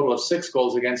allowing a total of 6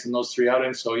 goals against in those 3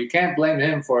 outings. So you can't blame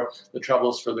him for the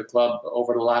troubles for the club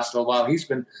over the last little while. He's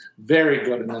been very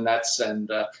good in the nets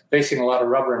and facing a lot of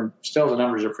rubber, and still the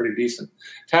numbers are pretty decent.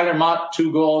 Tyler Mott,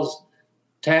 2 goals.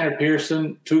 Tanner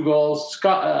Pearson, 2 goals.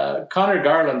 Connor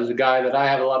Garland is a guy that I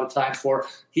have a lot of time for.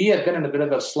 He had been in a bit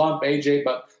of a slump, AJ,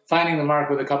 but finding the mark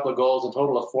with a couple of goals, a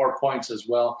total of 4 points as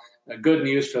well. Good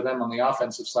news for them on the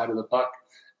offensive side of the puck.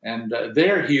 And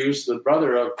Thayer Hughes, the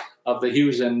brother of the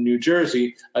Hughes in New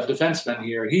Jersey, a defenseman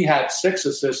here, he had 6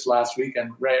 assists last week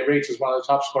and rates as one of the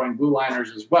top-scoring blue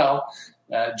liners as well.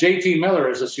 JT Miller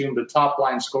has assumed a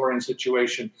top-line scoring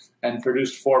situation and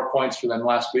produced 4 points for them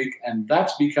last week, and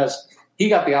that's because he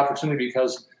got the opportunity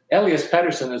because Elias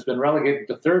Pettersson has been relegated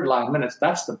to third-line minutes.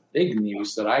 That's the big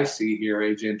news that I see here,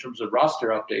 AJ, in terms of roster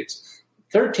updates.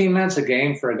 13 minutes a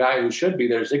game for a guy who should be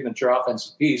their signature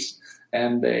offensive piece,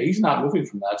 and he's not moving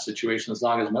from that situation as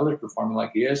long as Miller's performing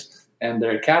like he is. And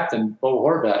their captain, Bo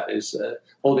Horvat, is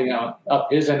holding up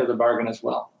his end of the bargain as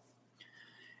well.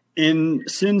 In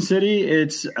Sin City,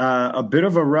 it's a bit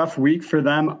of a rough week for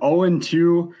them,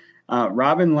 0-2.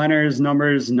 Robin Lehner's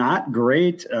numbers not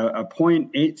great, a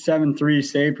 .873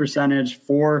 save percentage,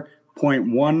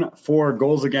 4.14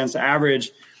 goals against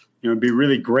average. It'd be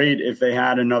really great if they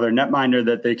had another netminder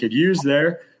that they could use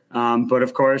there. But,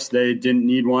 of course, they didn't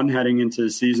need one heading into the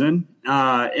season.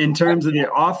 In terms of the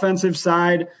offensive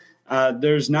side,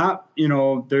 there's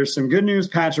there's some good news.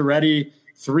 Pacioretty,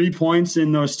 3 points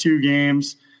in those 2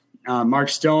 games. Mark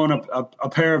Stone, a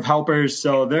pair of helpers.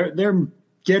 So they're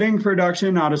getting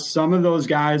production out of some of those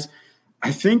guys.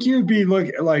 I think you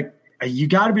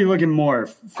got to be looking more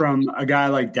from a guy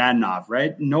like Dadonov,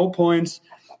 right? No points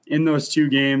in those 2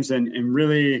 games, and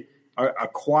really a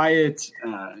quiet,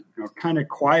 kind of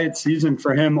quiet season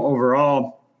for him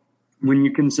overall. When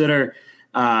you consider,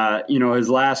 his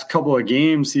last couple of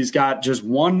games, he's got just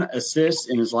 1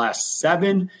 assist in his last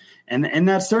 7. And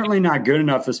that's certainly not good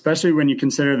enough, especially when you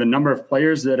consider the number of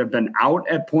players that have been out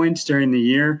at points during the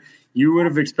year. You would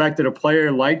have expected a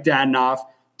player like Dadonov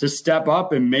to step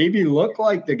up and maybe look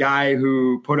like the guy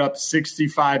who put up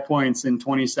 65 points in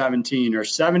 2017 or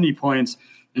 70 points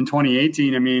in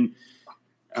 2018. I mean,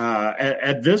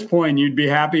 at this point, you'd be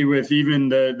happy with even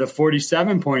the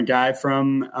 47-point guy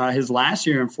from his last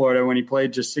year in Florida when he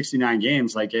played just 69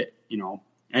 games. You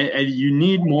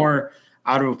need more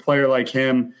out of a player like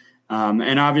him.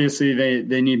 And obviously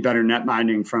they need better net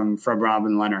minding from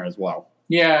Robin Lehner as well.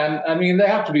 Yeah, and I mean, they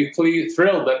have to be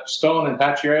thrilled that Stone and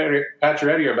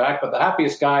Pacioretty are back, but the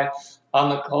happiest guy on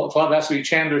the club has to be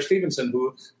Chandler Stevenson,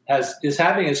 who is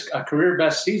having a career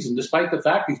best season, despite the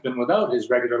fact he's been without his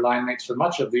regular line mates for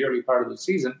much of the early part of the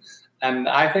season. And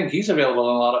I think he's available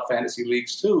in a lot of fantasy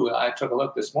leagues too. I took a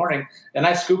look this morning, and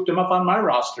I scooped him up on my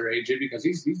roster, AJ, because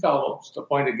he's got almost a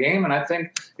point a game, and I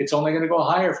think it's only going to go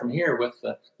higher from here with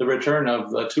the return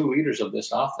of the 2 leaders of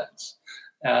this offense.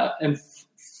 And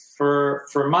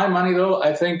for my money, though,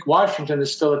 I think Washington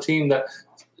is still a team that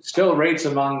still rates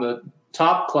among the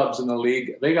top clubs in the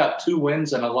league. They got 2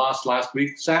 wins and a loss last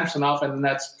week. Samsonov and the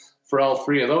Nets for all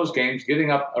 3 of those games,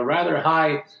 getting up a rather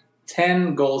high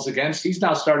 10 goals against. He's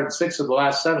now started 6 of the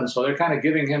last 7, so they're kind of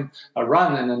giving him a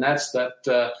run in the nets that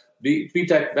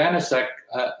Vitek Vanecek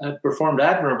had performed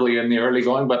admirably in the early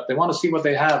going, but they want to see what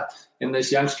they have in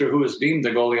this youngster who is deemed the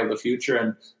goalie of the future,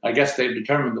 and I guess they've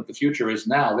determined that the future is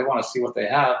now. They want to see what they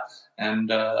have,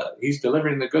 and he's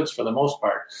delivering the goods for the most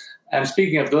part. And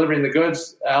speaking of delivering the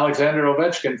goods, Alexander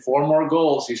Ovechkin, 4 more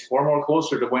goals. He's 4 more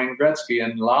closer to Wayne Gretzky.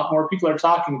 And a lot more people are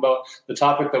talking about the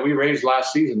topic that we raised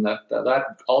last season,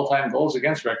 that all-time goals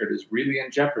against record is really in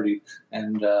jeopardy.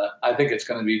 And I think it's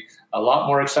going to be a lot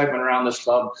more excitement around this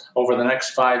club over the next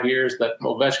 5 years that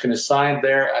Ovechkin is signed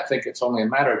there. I think it's only a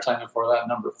matter of time before that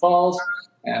number falls.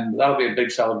 And that'll be a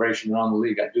big celebration around the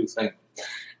league, I do think.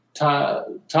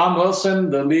 Tom Wilson,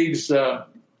 the league's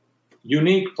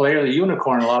unique player, the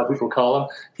unicorn, a lot of people call him.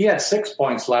 He had 6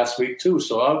 points last week too,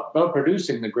 so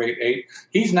outproducing the great 8.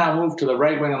 He's now moved to the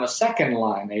right wing on the second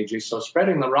line, AJ, so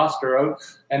spreading the roster out.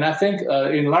 And I think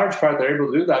in large part they're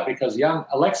able to do that because young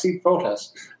Alexei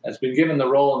Protas has been given the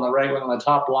role on the right wing on the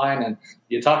top line. And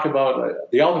you talk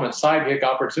about the ultimate sidekick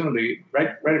opportunity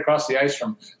right across the ice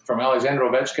from Alexander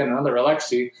Ovechkin and another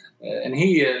Alexei. And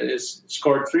he is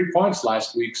scored 3 points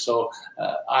last week. So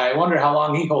I wonder how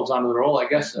long he holds on to the role. I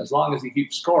guess as long as he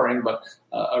keeps scoring, but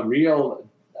a real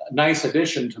nice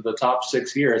addition to the top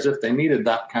 6 here, as if they needed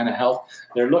that kind of help.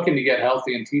 They're looking to get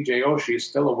healthy, and TJ Oshie is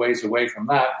still a ways away from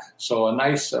that. So a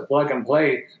nice plug and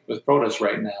play with Protas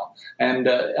right now. And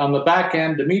on the back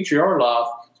end, Dmitry Orlov,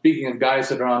 speaking of guys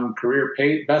that are on career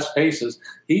best paces,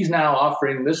 he's now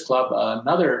offering this club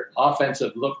another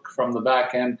offensive look from the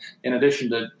back end in addition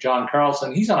to John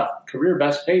Carlson. He's on a career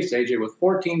best pace, AJ, with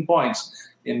 14 points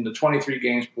in the 23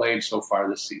 games played so far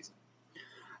this season.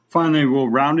 Finally, we'll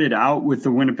round it out with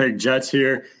the Winnipeg Jets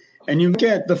here. And you look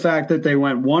at the fact that they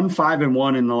went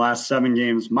 1-5-1 in the last 7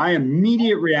 games. My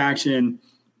immediate reaction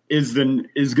is going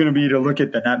to be to look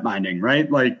at the net minding,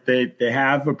 right? Like they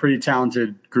have a pretty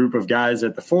talented group of guys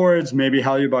at the forwards, maybe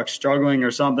Hellebuyck's struggling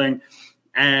or something,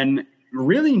 and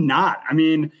really not. I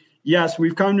mean, yes,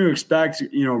 we've come to expect,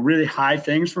 really high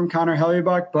things from Connor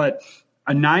Hellebuyck, but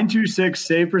a .926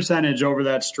 save percentage over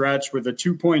that stretch with a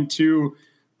 2.2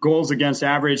 goals against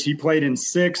average. He played in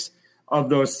 6 of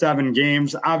those 7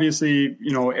 games. Obviously,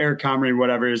 Eric Comrie,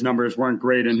 whatever, his numbers weren't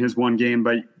great in his 1 game,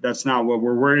 but that's not what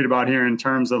we're worried about here in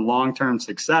terms of long-term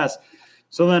success.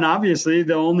 So then obviously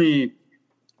the only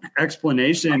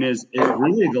explanation is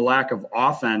really the lack of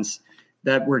offense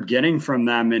that we're getting from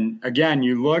them. And again,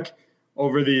 you look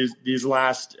over these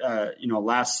last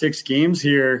 6 games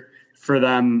here for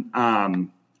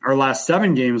them, or last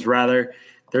 7 games rather,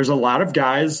 there's a lot of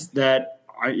guys that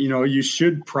you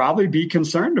should probably be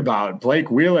concerned about. Blake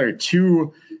Wheeler,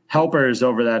 2 helpers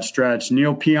over that stretch.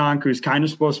 Neil Pionk, who's kind of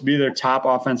supposed to be their top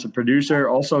offensive producer,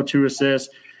 also 2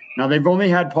 assists. Now, they've only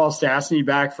had Paul Stastny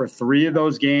back for 3 of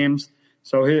those games,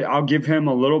 so I'll give him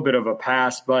a little bit of a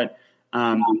pass. But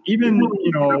even,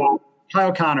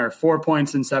 Kyle Connor, 4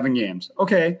 points in 7 games.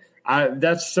 Okay,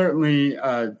 that's certainly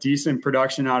decent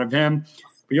production out of him.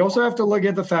 But you also have to look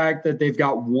at the fact that they've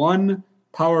got 1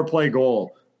 power play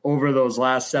goal over those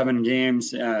last 7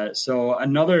 games. So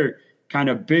another kind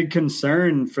of big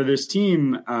concern for this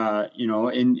team,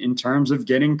 in terms of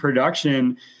getting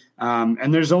production.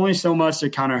 And there's only so much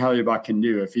that Connor Hellebuyck can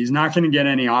do. If he's not going to get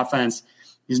any offense,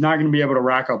 he's not going to be able to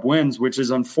rack up wins, which is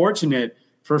unfortunate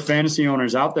for fantasy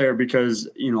owners out there because,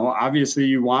 obviously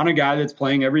you want a guy that's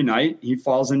playing every night. He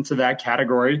falls into that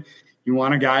category. You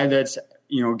want a guy that's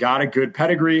got a good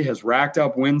pedigree, has racked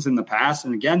up wins in the past.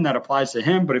 And again, that applies to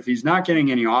him. But if he's not getting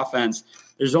any offense,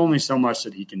 there's only so much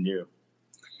that he can do.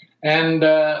 And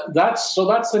that's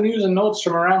the news and notes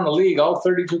from around the league, all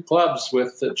 32 clubs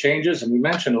with changes. And we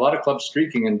mentioned a lot of clubs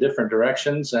streaking in different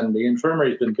directions. And the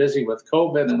infirmary's been busy with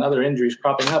COVID and other injuries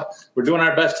cropping up. We're doing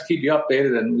our best to keep you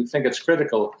updated. And we think it's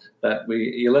critical that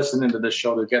you listen into this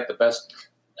show to get the best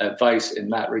advice in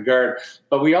that regard.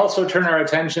 But we also turn our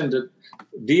attention to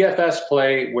DFS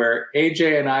play, where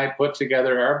AJ and I put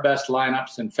together our best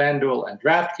lineups in FanDuel and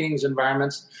DraftKings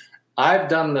environments. I've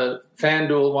done the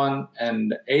FanDuel one,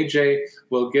 and AJ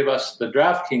will give us the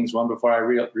DraftKings one before I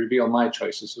reveal my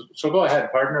choices. So go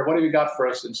ahead, partner. What have you got for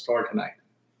us in store tonight?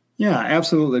 Yeah,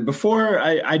 absolutely. Before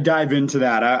I dive into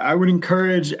that, I would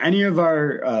encourage any of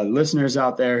our listeners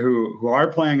out there who are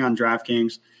playing on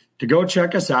DraftKings to go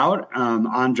check us out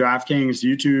on DraftKings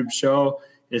YouTube show.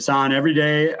 It's on every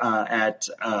day at,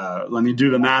 let me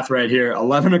do the math right here,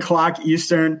 11 o'clock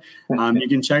Eastern. You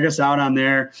can check us out on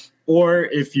there. Or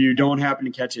if you don't happen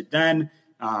to catch it then,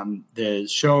 the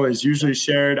show is usually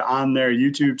shared on their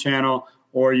YouTube channel,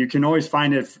 or you can always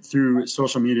find it through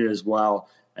social media as well.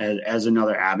 as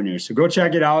another avenue. So go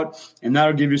check it out, and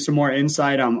that'll give you some more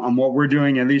insight on what we're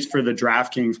doing, at least for the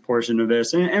DraftKings portion of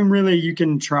this. And really, you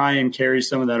can try and carry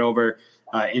some of that over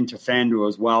into FanDuel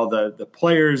as well. The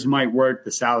players might work,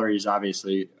 the salaries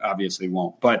obviously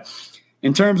won't. But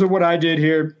in terms of what I did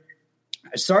here,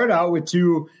 I started out with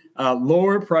two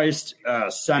lower priced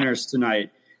centers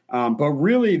tonight. But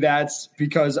really that's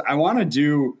because I want to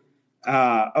do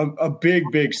a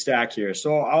big stack here.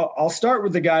 So I'll start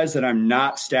with the guys that I'm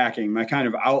not stacking, my kind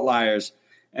of outliers.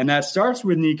 And that starts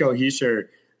with Nico Hischier.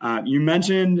 You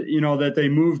mentioned, that they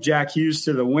moved Jack Hughes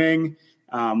to the wing,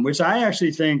 which I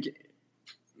actually think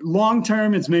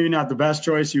long-term, it's maybe not the best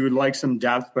choice. You would like some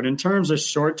depth, but in terms of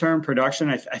short-term production,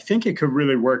 I think it could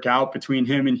really work out between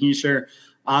him and Hischier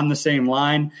on the same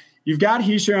line. You've got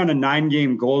Hischier on a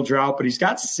 9-game goal drought, but he's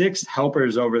got 6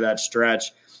 helpers over that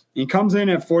stretch. He comes in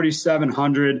at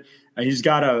 4,700. He's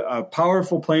got a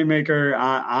powerful playmaker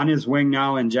on his wing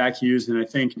now in Jack Hughes, and I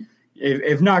think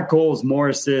if not goals, more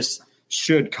assists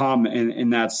should come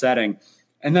in that setting.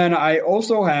 And then I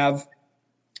also have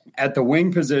at the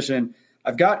wing position,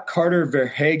 I've got Carter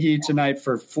Verhaeghe tonight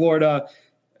for Florida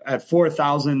at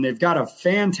 4,000. They've got a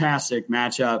fantastic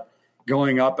matchup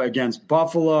going up against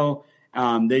Buffalo.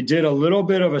 They did a little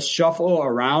bit of a shuffle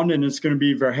around, and it's going to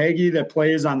be Verhaeghe that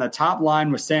plays on the top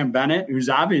line with Sam Bennett, who's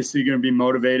obviously going to be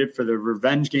motivated for the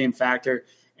revenge game factor,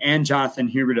 and Jonathan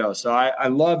Huberdeau. So I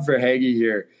love Verhaeghe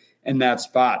here in that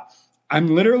spot.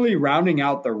 I'm literally rounding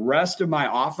out the rest of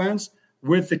my offense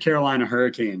with the Carolina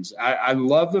Hurricanes. I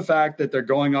love the fact that they're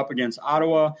going up against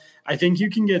Ottawa. I think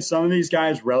you can get some of these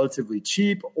guys relatively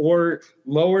cheap or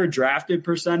lower drafted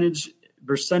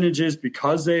percentages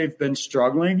because they've been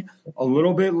struggling a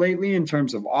little bit lately in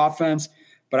terms of offense.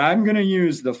 But I'm going to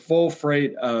use the full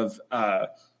freight of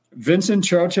Vincent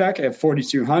Trocheck at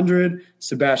 4,200,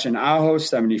 Sebastian Aho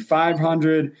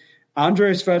 7,500,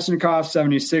 Andrei Svechnikov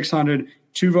 7,600,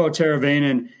 Teuvo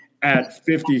Teravainen at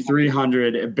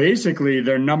 5,300. Basically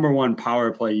their number one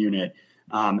power play unit.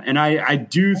 And I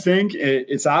do think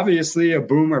it's obviously a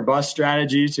boom or bust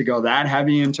strategy to go that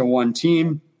heavy into one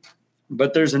team.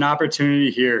 But there's an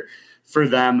opportunity here for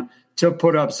them to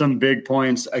put up some big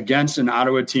points against an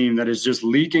Ottawa team that is just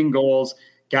leaking goals.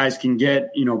 Guys can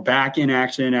get, back in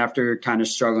action after kind of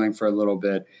struggling for a little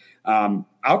bit.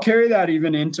 I'll carry that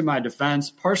even into my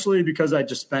defense, partially because I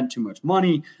just spent too much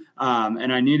money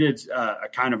and I needed a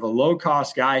kind of a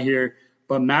low-cost guy here.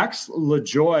 But Max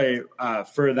LaJoie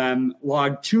for them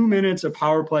logged 2 minutes of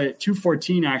power play,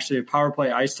 2:14 actually, of power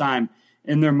play ice time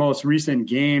in their most recent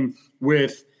game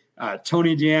with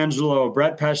Tony DeAngelo,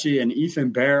 Brett Pesce, and Ethan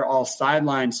Bear all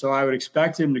sidelined. So I would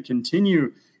expect him to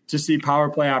continue to see power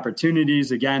play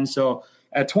opportunities again. So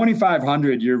at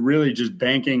 2,500, you're really just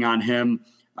banking on him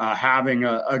having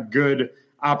a good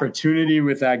opportunity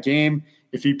with that game.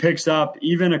 If he picks up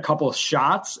even a couple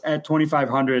shots at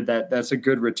 2,500, that's a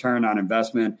good return on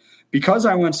investment. Because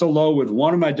I went so low with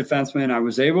one of my defensemen, I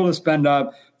was able to spend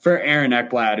up for Aaron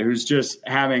Ekblad, who's just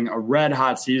having a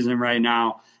red-hot season right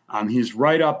now. He's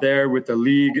right up there with the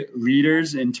league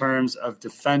leaders in terms of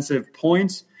defensive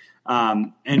points,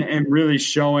 and really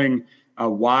showing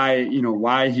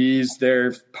why he's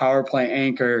their power play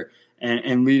anchor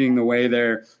and leading the way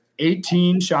there.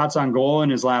 18 shots on goal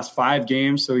in his last 5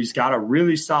 games, so he's got a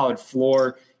really solid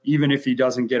floor, even if he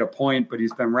doesn't get a point, but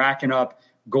he's been racking up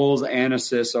goals and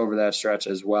assists over that stretch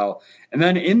as well. And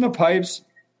then in the pipes,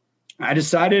 I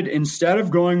decided instead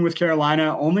of going with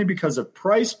Carolina, only because of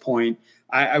price point,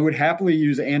 I would happily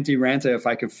use Antti Raanta if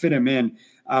I could fit him in.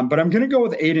 But I'm going to go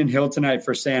with Adin Hill tonight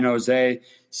for San Jose.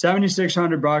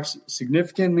 $7,600,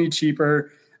 significantly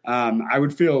cheaper. I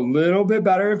would feel a little bit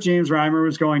better if James Reimer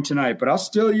was going tonight, but I'll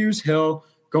still use Hill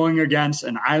going against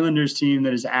an Islanders team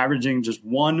that is averaging just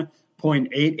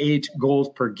 1.88 goals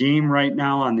per game right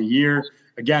now on the year.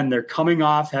 Again, they're coming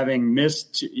off having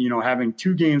missed, having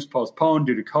 2 games postponed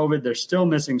due to COVID. They're still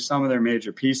missing some of their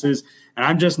major pieces, and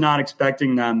I'm just not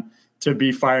expecting them to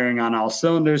be firing on all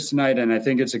cylinders tonight, and I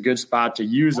think it's a good spot to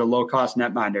use a low-cost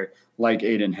netminder like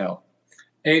Adin Hill.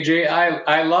 AJ,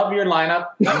 I love your lineup.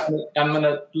 I'm going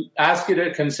to ask you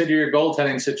to consider your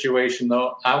goaltending situation,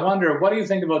 though. I wonder, what do you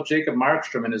think about Jacob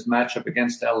Markstrom in his matchup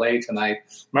against LA tonight?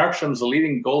 Markstrom's the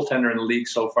leading goaltender in the league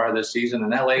so far this season,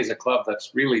 and LA is a club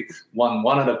that's really won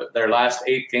one of their last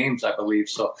 8 games, I believe.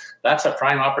 So that's a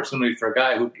prime opportunity for a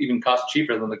guy who even costs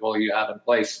cheaper than the goalie you have in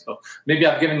place. So maybe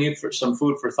I've given you some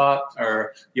food for thought,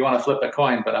 or you want to flip a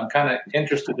coin, but I'm kind of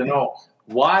interested to know,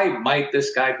 why might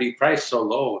this guy be priced so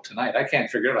low tonight? I can't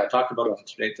figure it out. I talked about it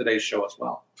on today's show as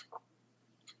well.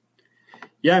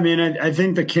 Yeah, I mean, I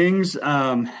think the Kings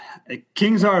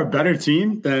are a better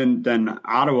team than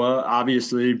Ottawa,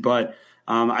 obviously, but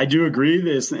I do agree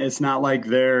that it's not like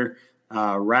they're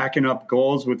racking up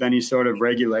goals with any sort of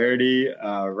regularity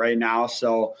right now.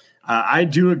 So I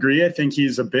do agree. I think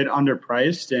he's a bit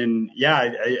underpriced. And, yeah,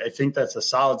 I think that's a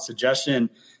solid suggestion.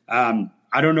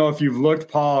 I don't know if you've looked,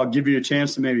 Paul. I'll give you a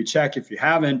chance to maybe check if you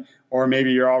haven't, or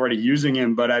maybe you're already using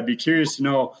him. But I'd be curious to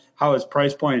know how his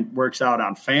price point works out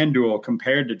on FanDuel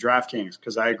compared to DraftKings,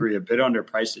 because I agree, a bit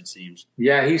underpriced it seems.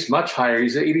 Yeah, he's much higher.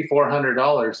 He's at $8,400,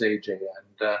 AJ.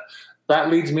 And that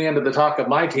leads me into the talk of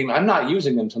my team. I'm not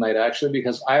using him tonight, actually,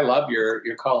 because I love your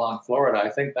call on Florida. I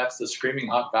think that's the screaming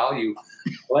hot value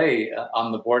play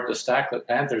on the board to stack the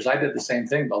Panthers. I did the same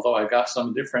thing, although I got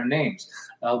some different names.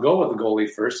 I'll go with the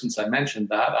goalie first, since I mentioned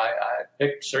that. I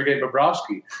picked Sergei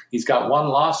Bobrovsky. He's got 1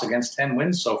 loss against 10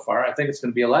 wins so far. I think it's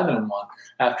going to be 11-1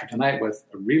 after tonight, with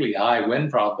a really high win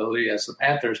probability, as the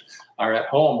Panthers are at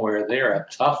home, where they're a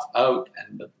tough out,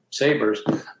 and the Sabres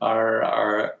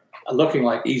are looking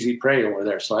like easy prey over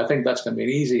there. So I think that's going to be an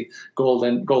easy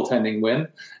goaltending win.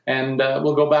 And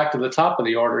we'll go back to the top of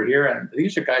the order here. And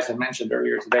these are guys I mentioned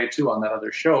earlier today, too, on that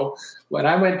other show. When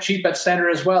I went cheap at center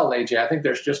as well, AJ, I think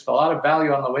there's just a lot of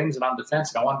value on the wings and on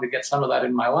defense, and I wanted to get some of that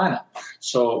in my lineup.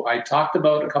 So I talked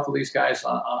about a couple of these guys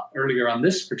earlier on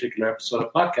this particular episode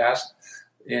of podcast.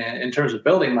 In terms of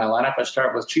building my lineup, I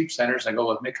start with cheap centers. I go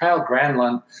with Mikael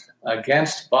Granlund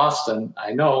against Boston.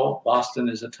 I know Boston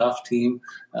is a tough team,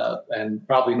 and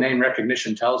probably name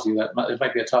recognition tells you that it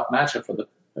might be a tough matchup for the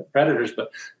Predators, but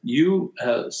you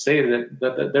say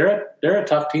that they're a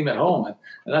tough team at home, and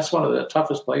that's one of the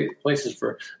toughest places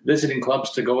for visiting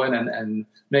clubs to go in and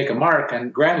make a mark.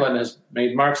 And Granlund has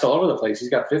made marks all over the place. He's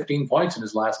got 15 points in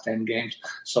his last 10 games,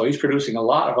 so he's producing a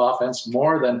lot of offense,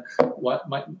 more than what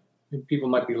people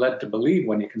might be led to believe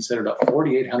when you consider a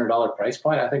 $4,800 price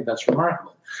point. I think that's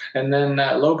remarkable. And then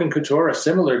Logan Couture, a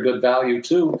similar good value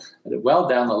too, well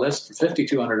down the list for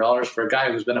 $5,200 for a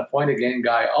guy who's been a point-a-game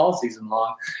guy all season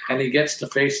long, and he gets to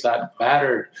face that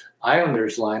battered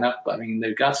Islanders lineup. I mean,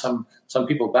 they've got some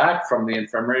people back from the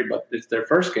infirmary, but it's their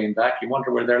first game back. You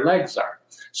wonder where their legs are.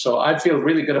 So I feel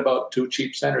really good about 2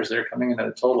 cheap centers. They're coming in at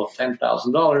a total of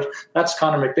 $10,000. That's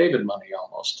Connor McDavid money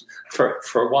almost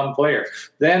for one player.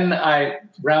 Then I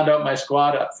round out my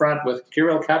squad up front with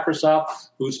Kirill Kaprizov,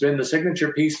 who's been the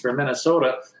signature piece for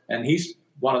Minnesota, and he's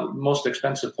one of the most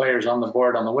expensive players on the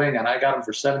board on the wing, and I got him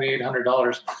for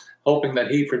 $7,800, hoping that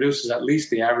he produces at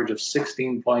least the average of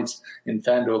 16 points in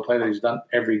FanDuel play that he's done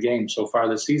every game so far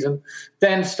this season.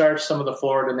 Then starts some of the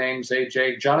Florida names,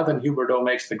 AJ. Jonathan Huberdeau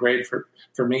makes the grade for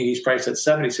me. He's priced at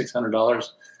 $7,600.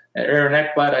 Aaron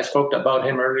Ekblad, I spoke about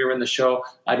him earlier in the show.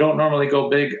 I don't normally go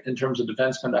big in terms of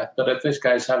defensemen, but if this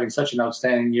guy's having such an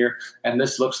outstanding year, and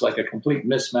this looks like a complete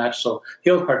mismatch, so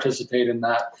he'll participate in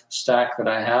that stack that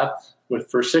I have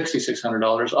for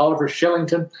 $6,600. Oliver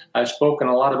Shillington, I've spoken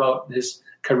a lot about his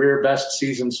career best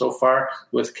season so far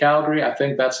with Calgary. I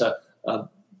think that's a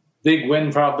big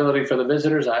win probability for the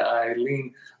visitors. I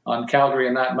lean on Calgary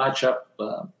in that matchup,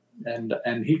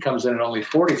 and he comes in at only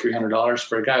 $4,300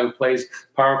 for a guy who plays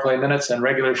power play minutes and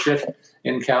regular shift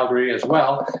in Calgary as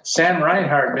well. Sam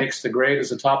Reinhart makes the grade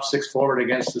as a top 6 forward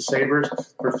against the Sabres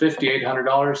for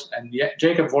 $5,800. And yet,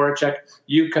 Jacob Voracek,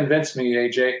 you convinced me,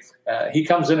 AJ. He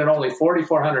comes in at only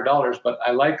 $4,400, but I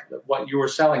like what you were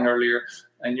selling earlier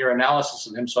and your analysis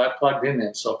of him, so I plugged him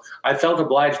in. So I felt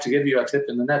obliged to give you a tip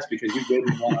in the nets because you gave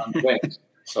me one on the wings.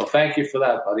 So thank you for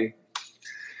that, buddy.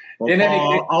 Well,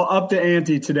 Paul, I'll up the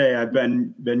ante today. I've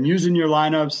been using your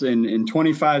lineups in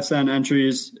 25-cent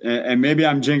entries, and maybe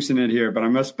I'm jinxing it here, but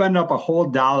I'm going to spend up a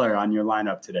whole $1 on your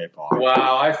lineup today, Paul.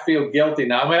 Wow, I feel guilty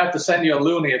now. I'm going to have to send you a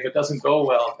loony if it doesn't go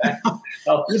well.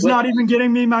 It's not even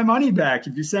getting me my money back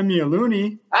if you send me a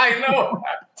loony. I know.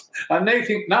 I'm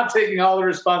not taking all the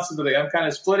responsibility. I'm kind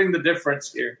of splitting the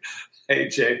difference here,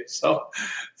 AJ. So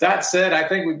that said, I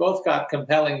think we both got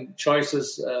compelling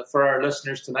choices for our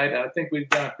listeners tonight. And I think we've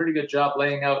done a pretty good job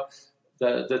laying out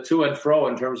the to and fro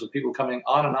in terms of people coming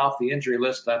on and off the injury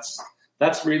list.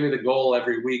 That's really the goal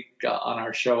every week on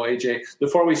our show, AJ.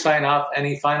 Before we sign off,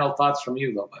 any final thoughts from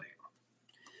you, though, buddy?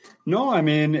 No, I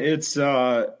mean, it's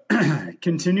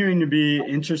continuing to be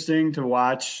interesting to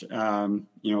watch.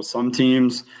 Some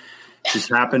teams just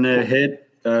happen to hit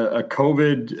a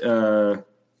COVID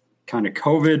kind of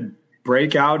COVID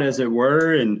breakout, as it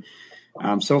were. And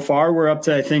so far, we're up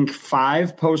to, I think,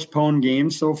 5 postponed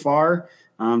games so far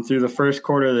through the first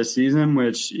quarter of the season,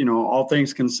 which, all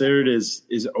things considered is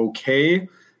okay.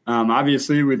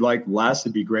 Obviously, we'd like less.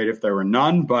 It'd be great if there were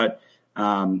none, but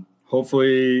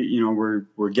hopefully,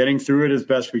 we're getting through it as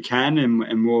best we can,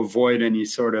 and we'll avoid any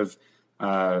sort of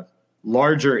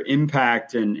larger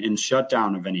impact and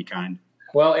shutdown of any kind.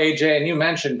 Well, AJ, and you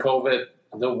mentioned COVID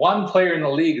the one player in the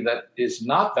league that is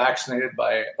not vaccinated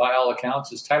by all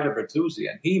accounts is Tyler Bertuzzi,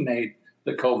 and he made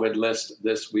the COVID list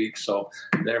this week. So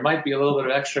there might be a little bit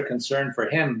of extra concern for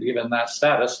him, given that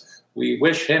status. We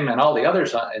wish him and all the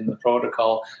others in the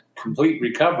protocol complete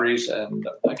recoveries, and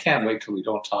I can't wait till we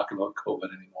don't talk about COVID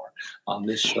anymore on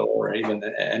this show or even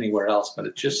anywhere else. But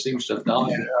it just seems to have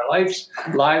dominated our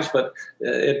lives. But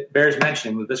it bears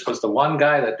mentioning that this was the one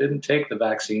guy that didn't take the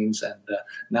vaccines, and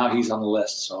now he's on the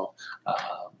list. So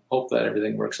hope that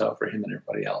everything works out for him and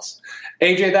everybody else.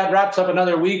 AJ, that wraps up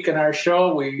another week in our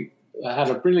show. We had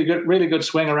a really good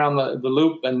swing around the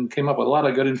loop and came up with a lot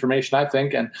of good information, I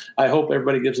think. And I hope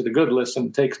everybody gives it a good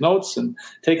listen, takes notes, and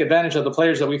take advantage of the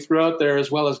players that we threw out there, as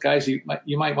well as guys you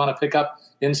might want to pick up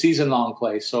in season-long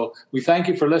play. So we thank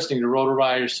you for listening to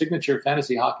RotoWire's signature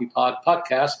fantasy hockey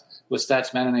podcast with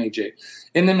Statsman and AJ.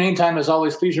 In the meantime, as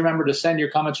always, please remember to send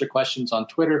your comments or questions on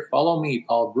Twitter. Follow me,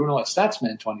 Paul Bruno, at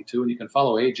Statsman22, and you can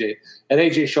follow AJ at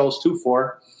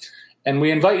AJSchultz24. And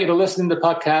we invite you to listen to the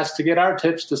podcast to get our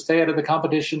tips to stay out of the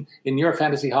competition in your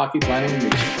fantasy hockey planning and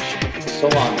research. So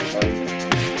long, everybody.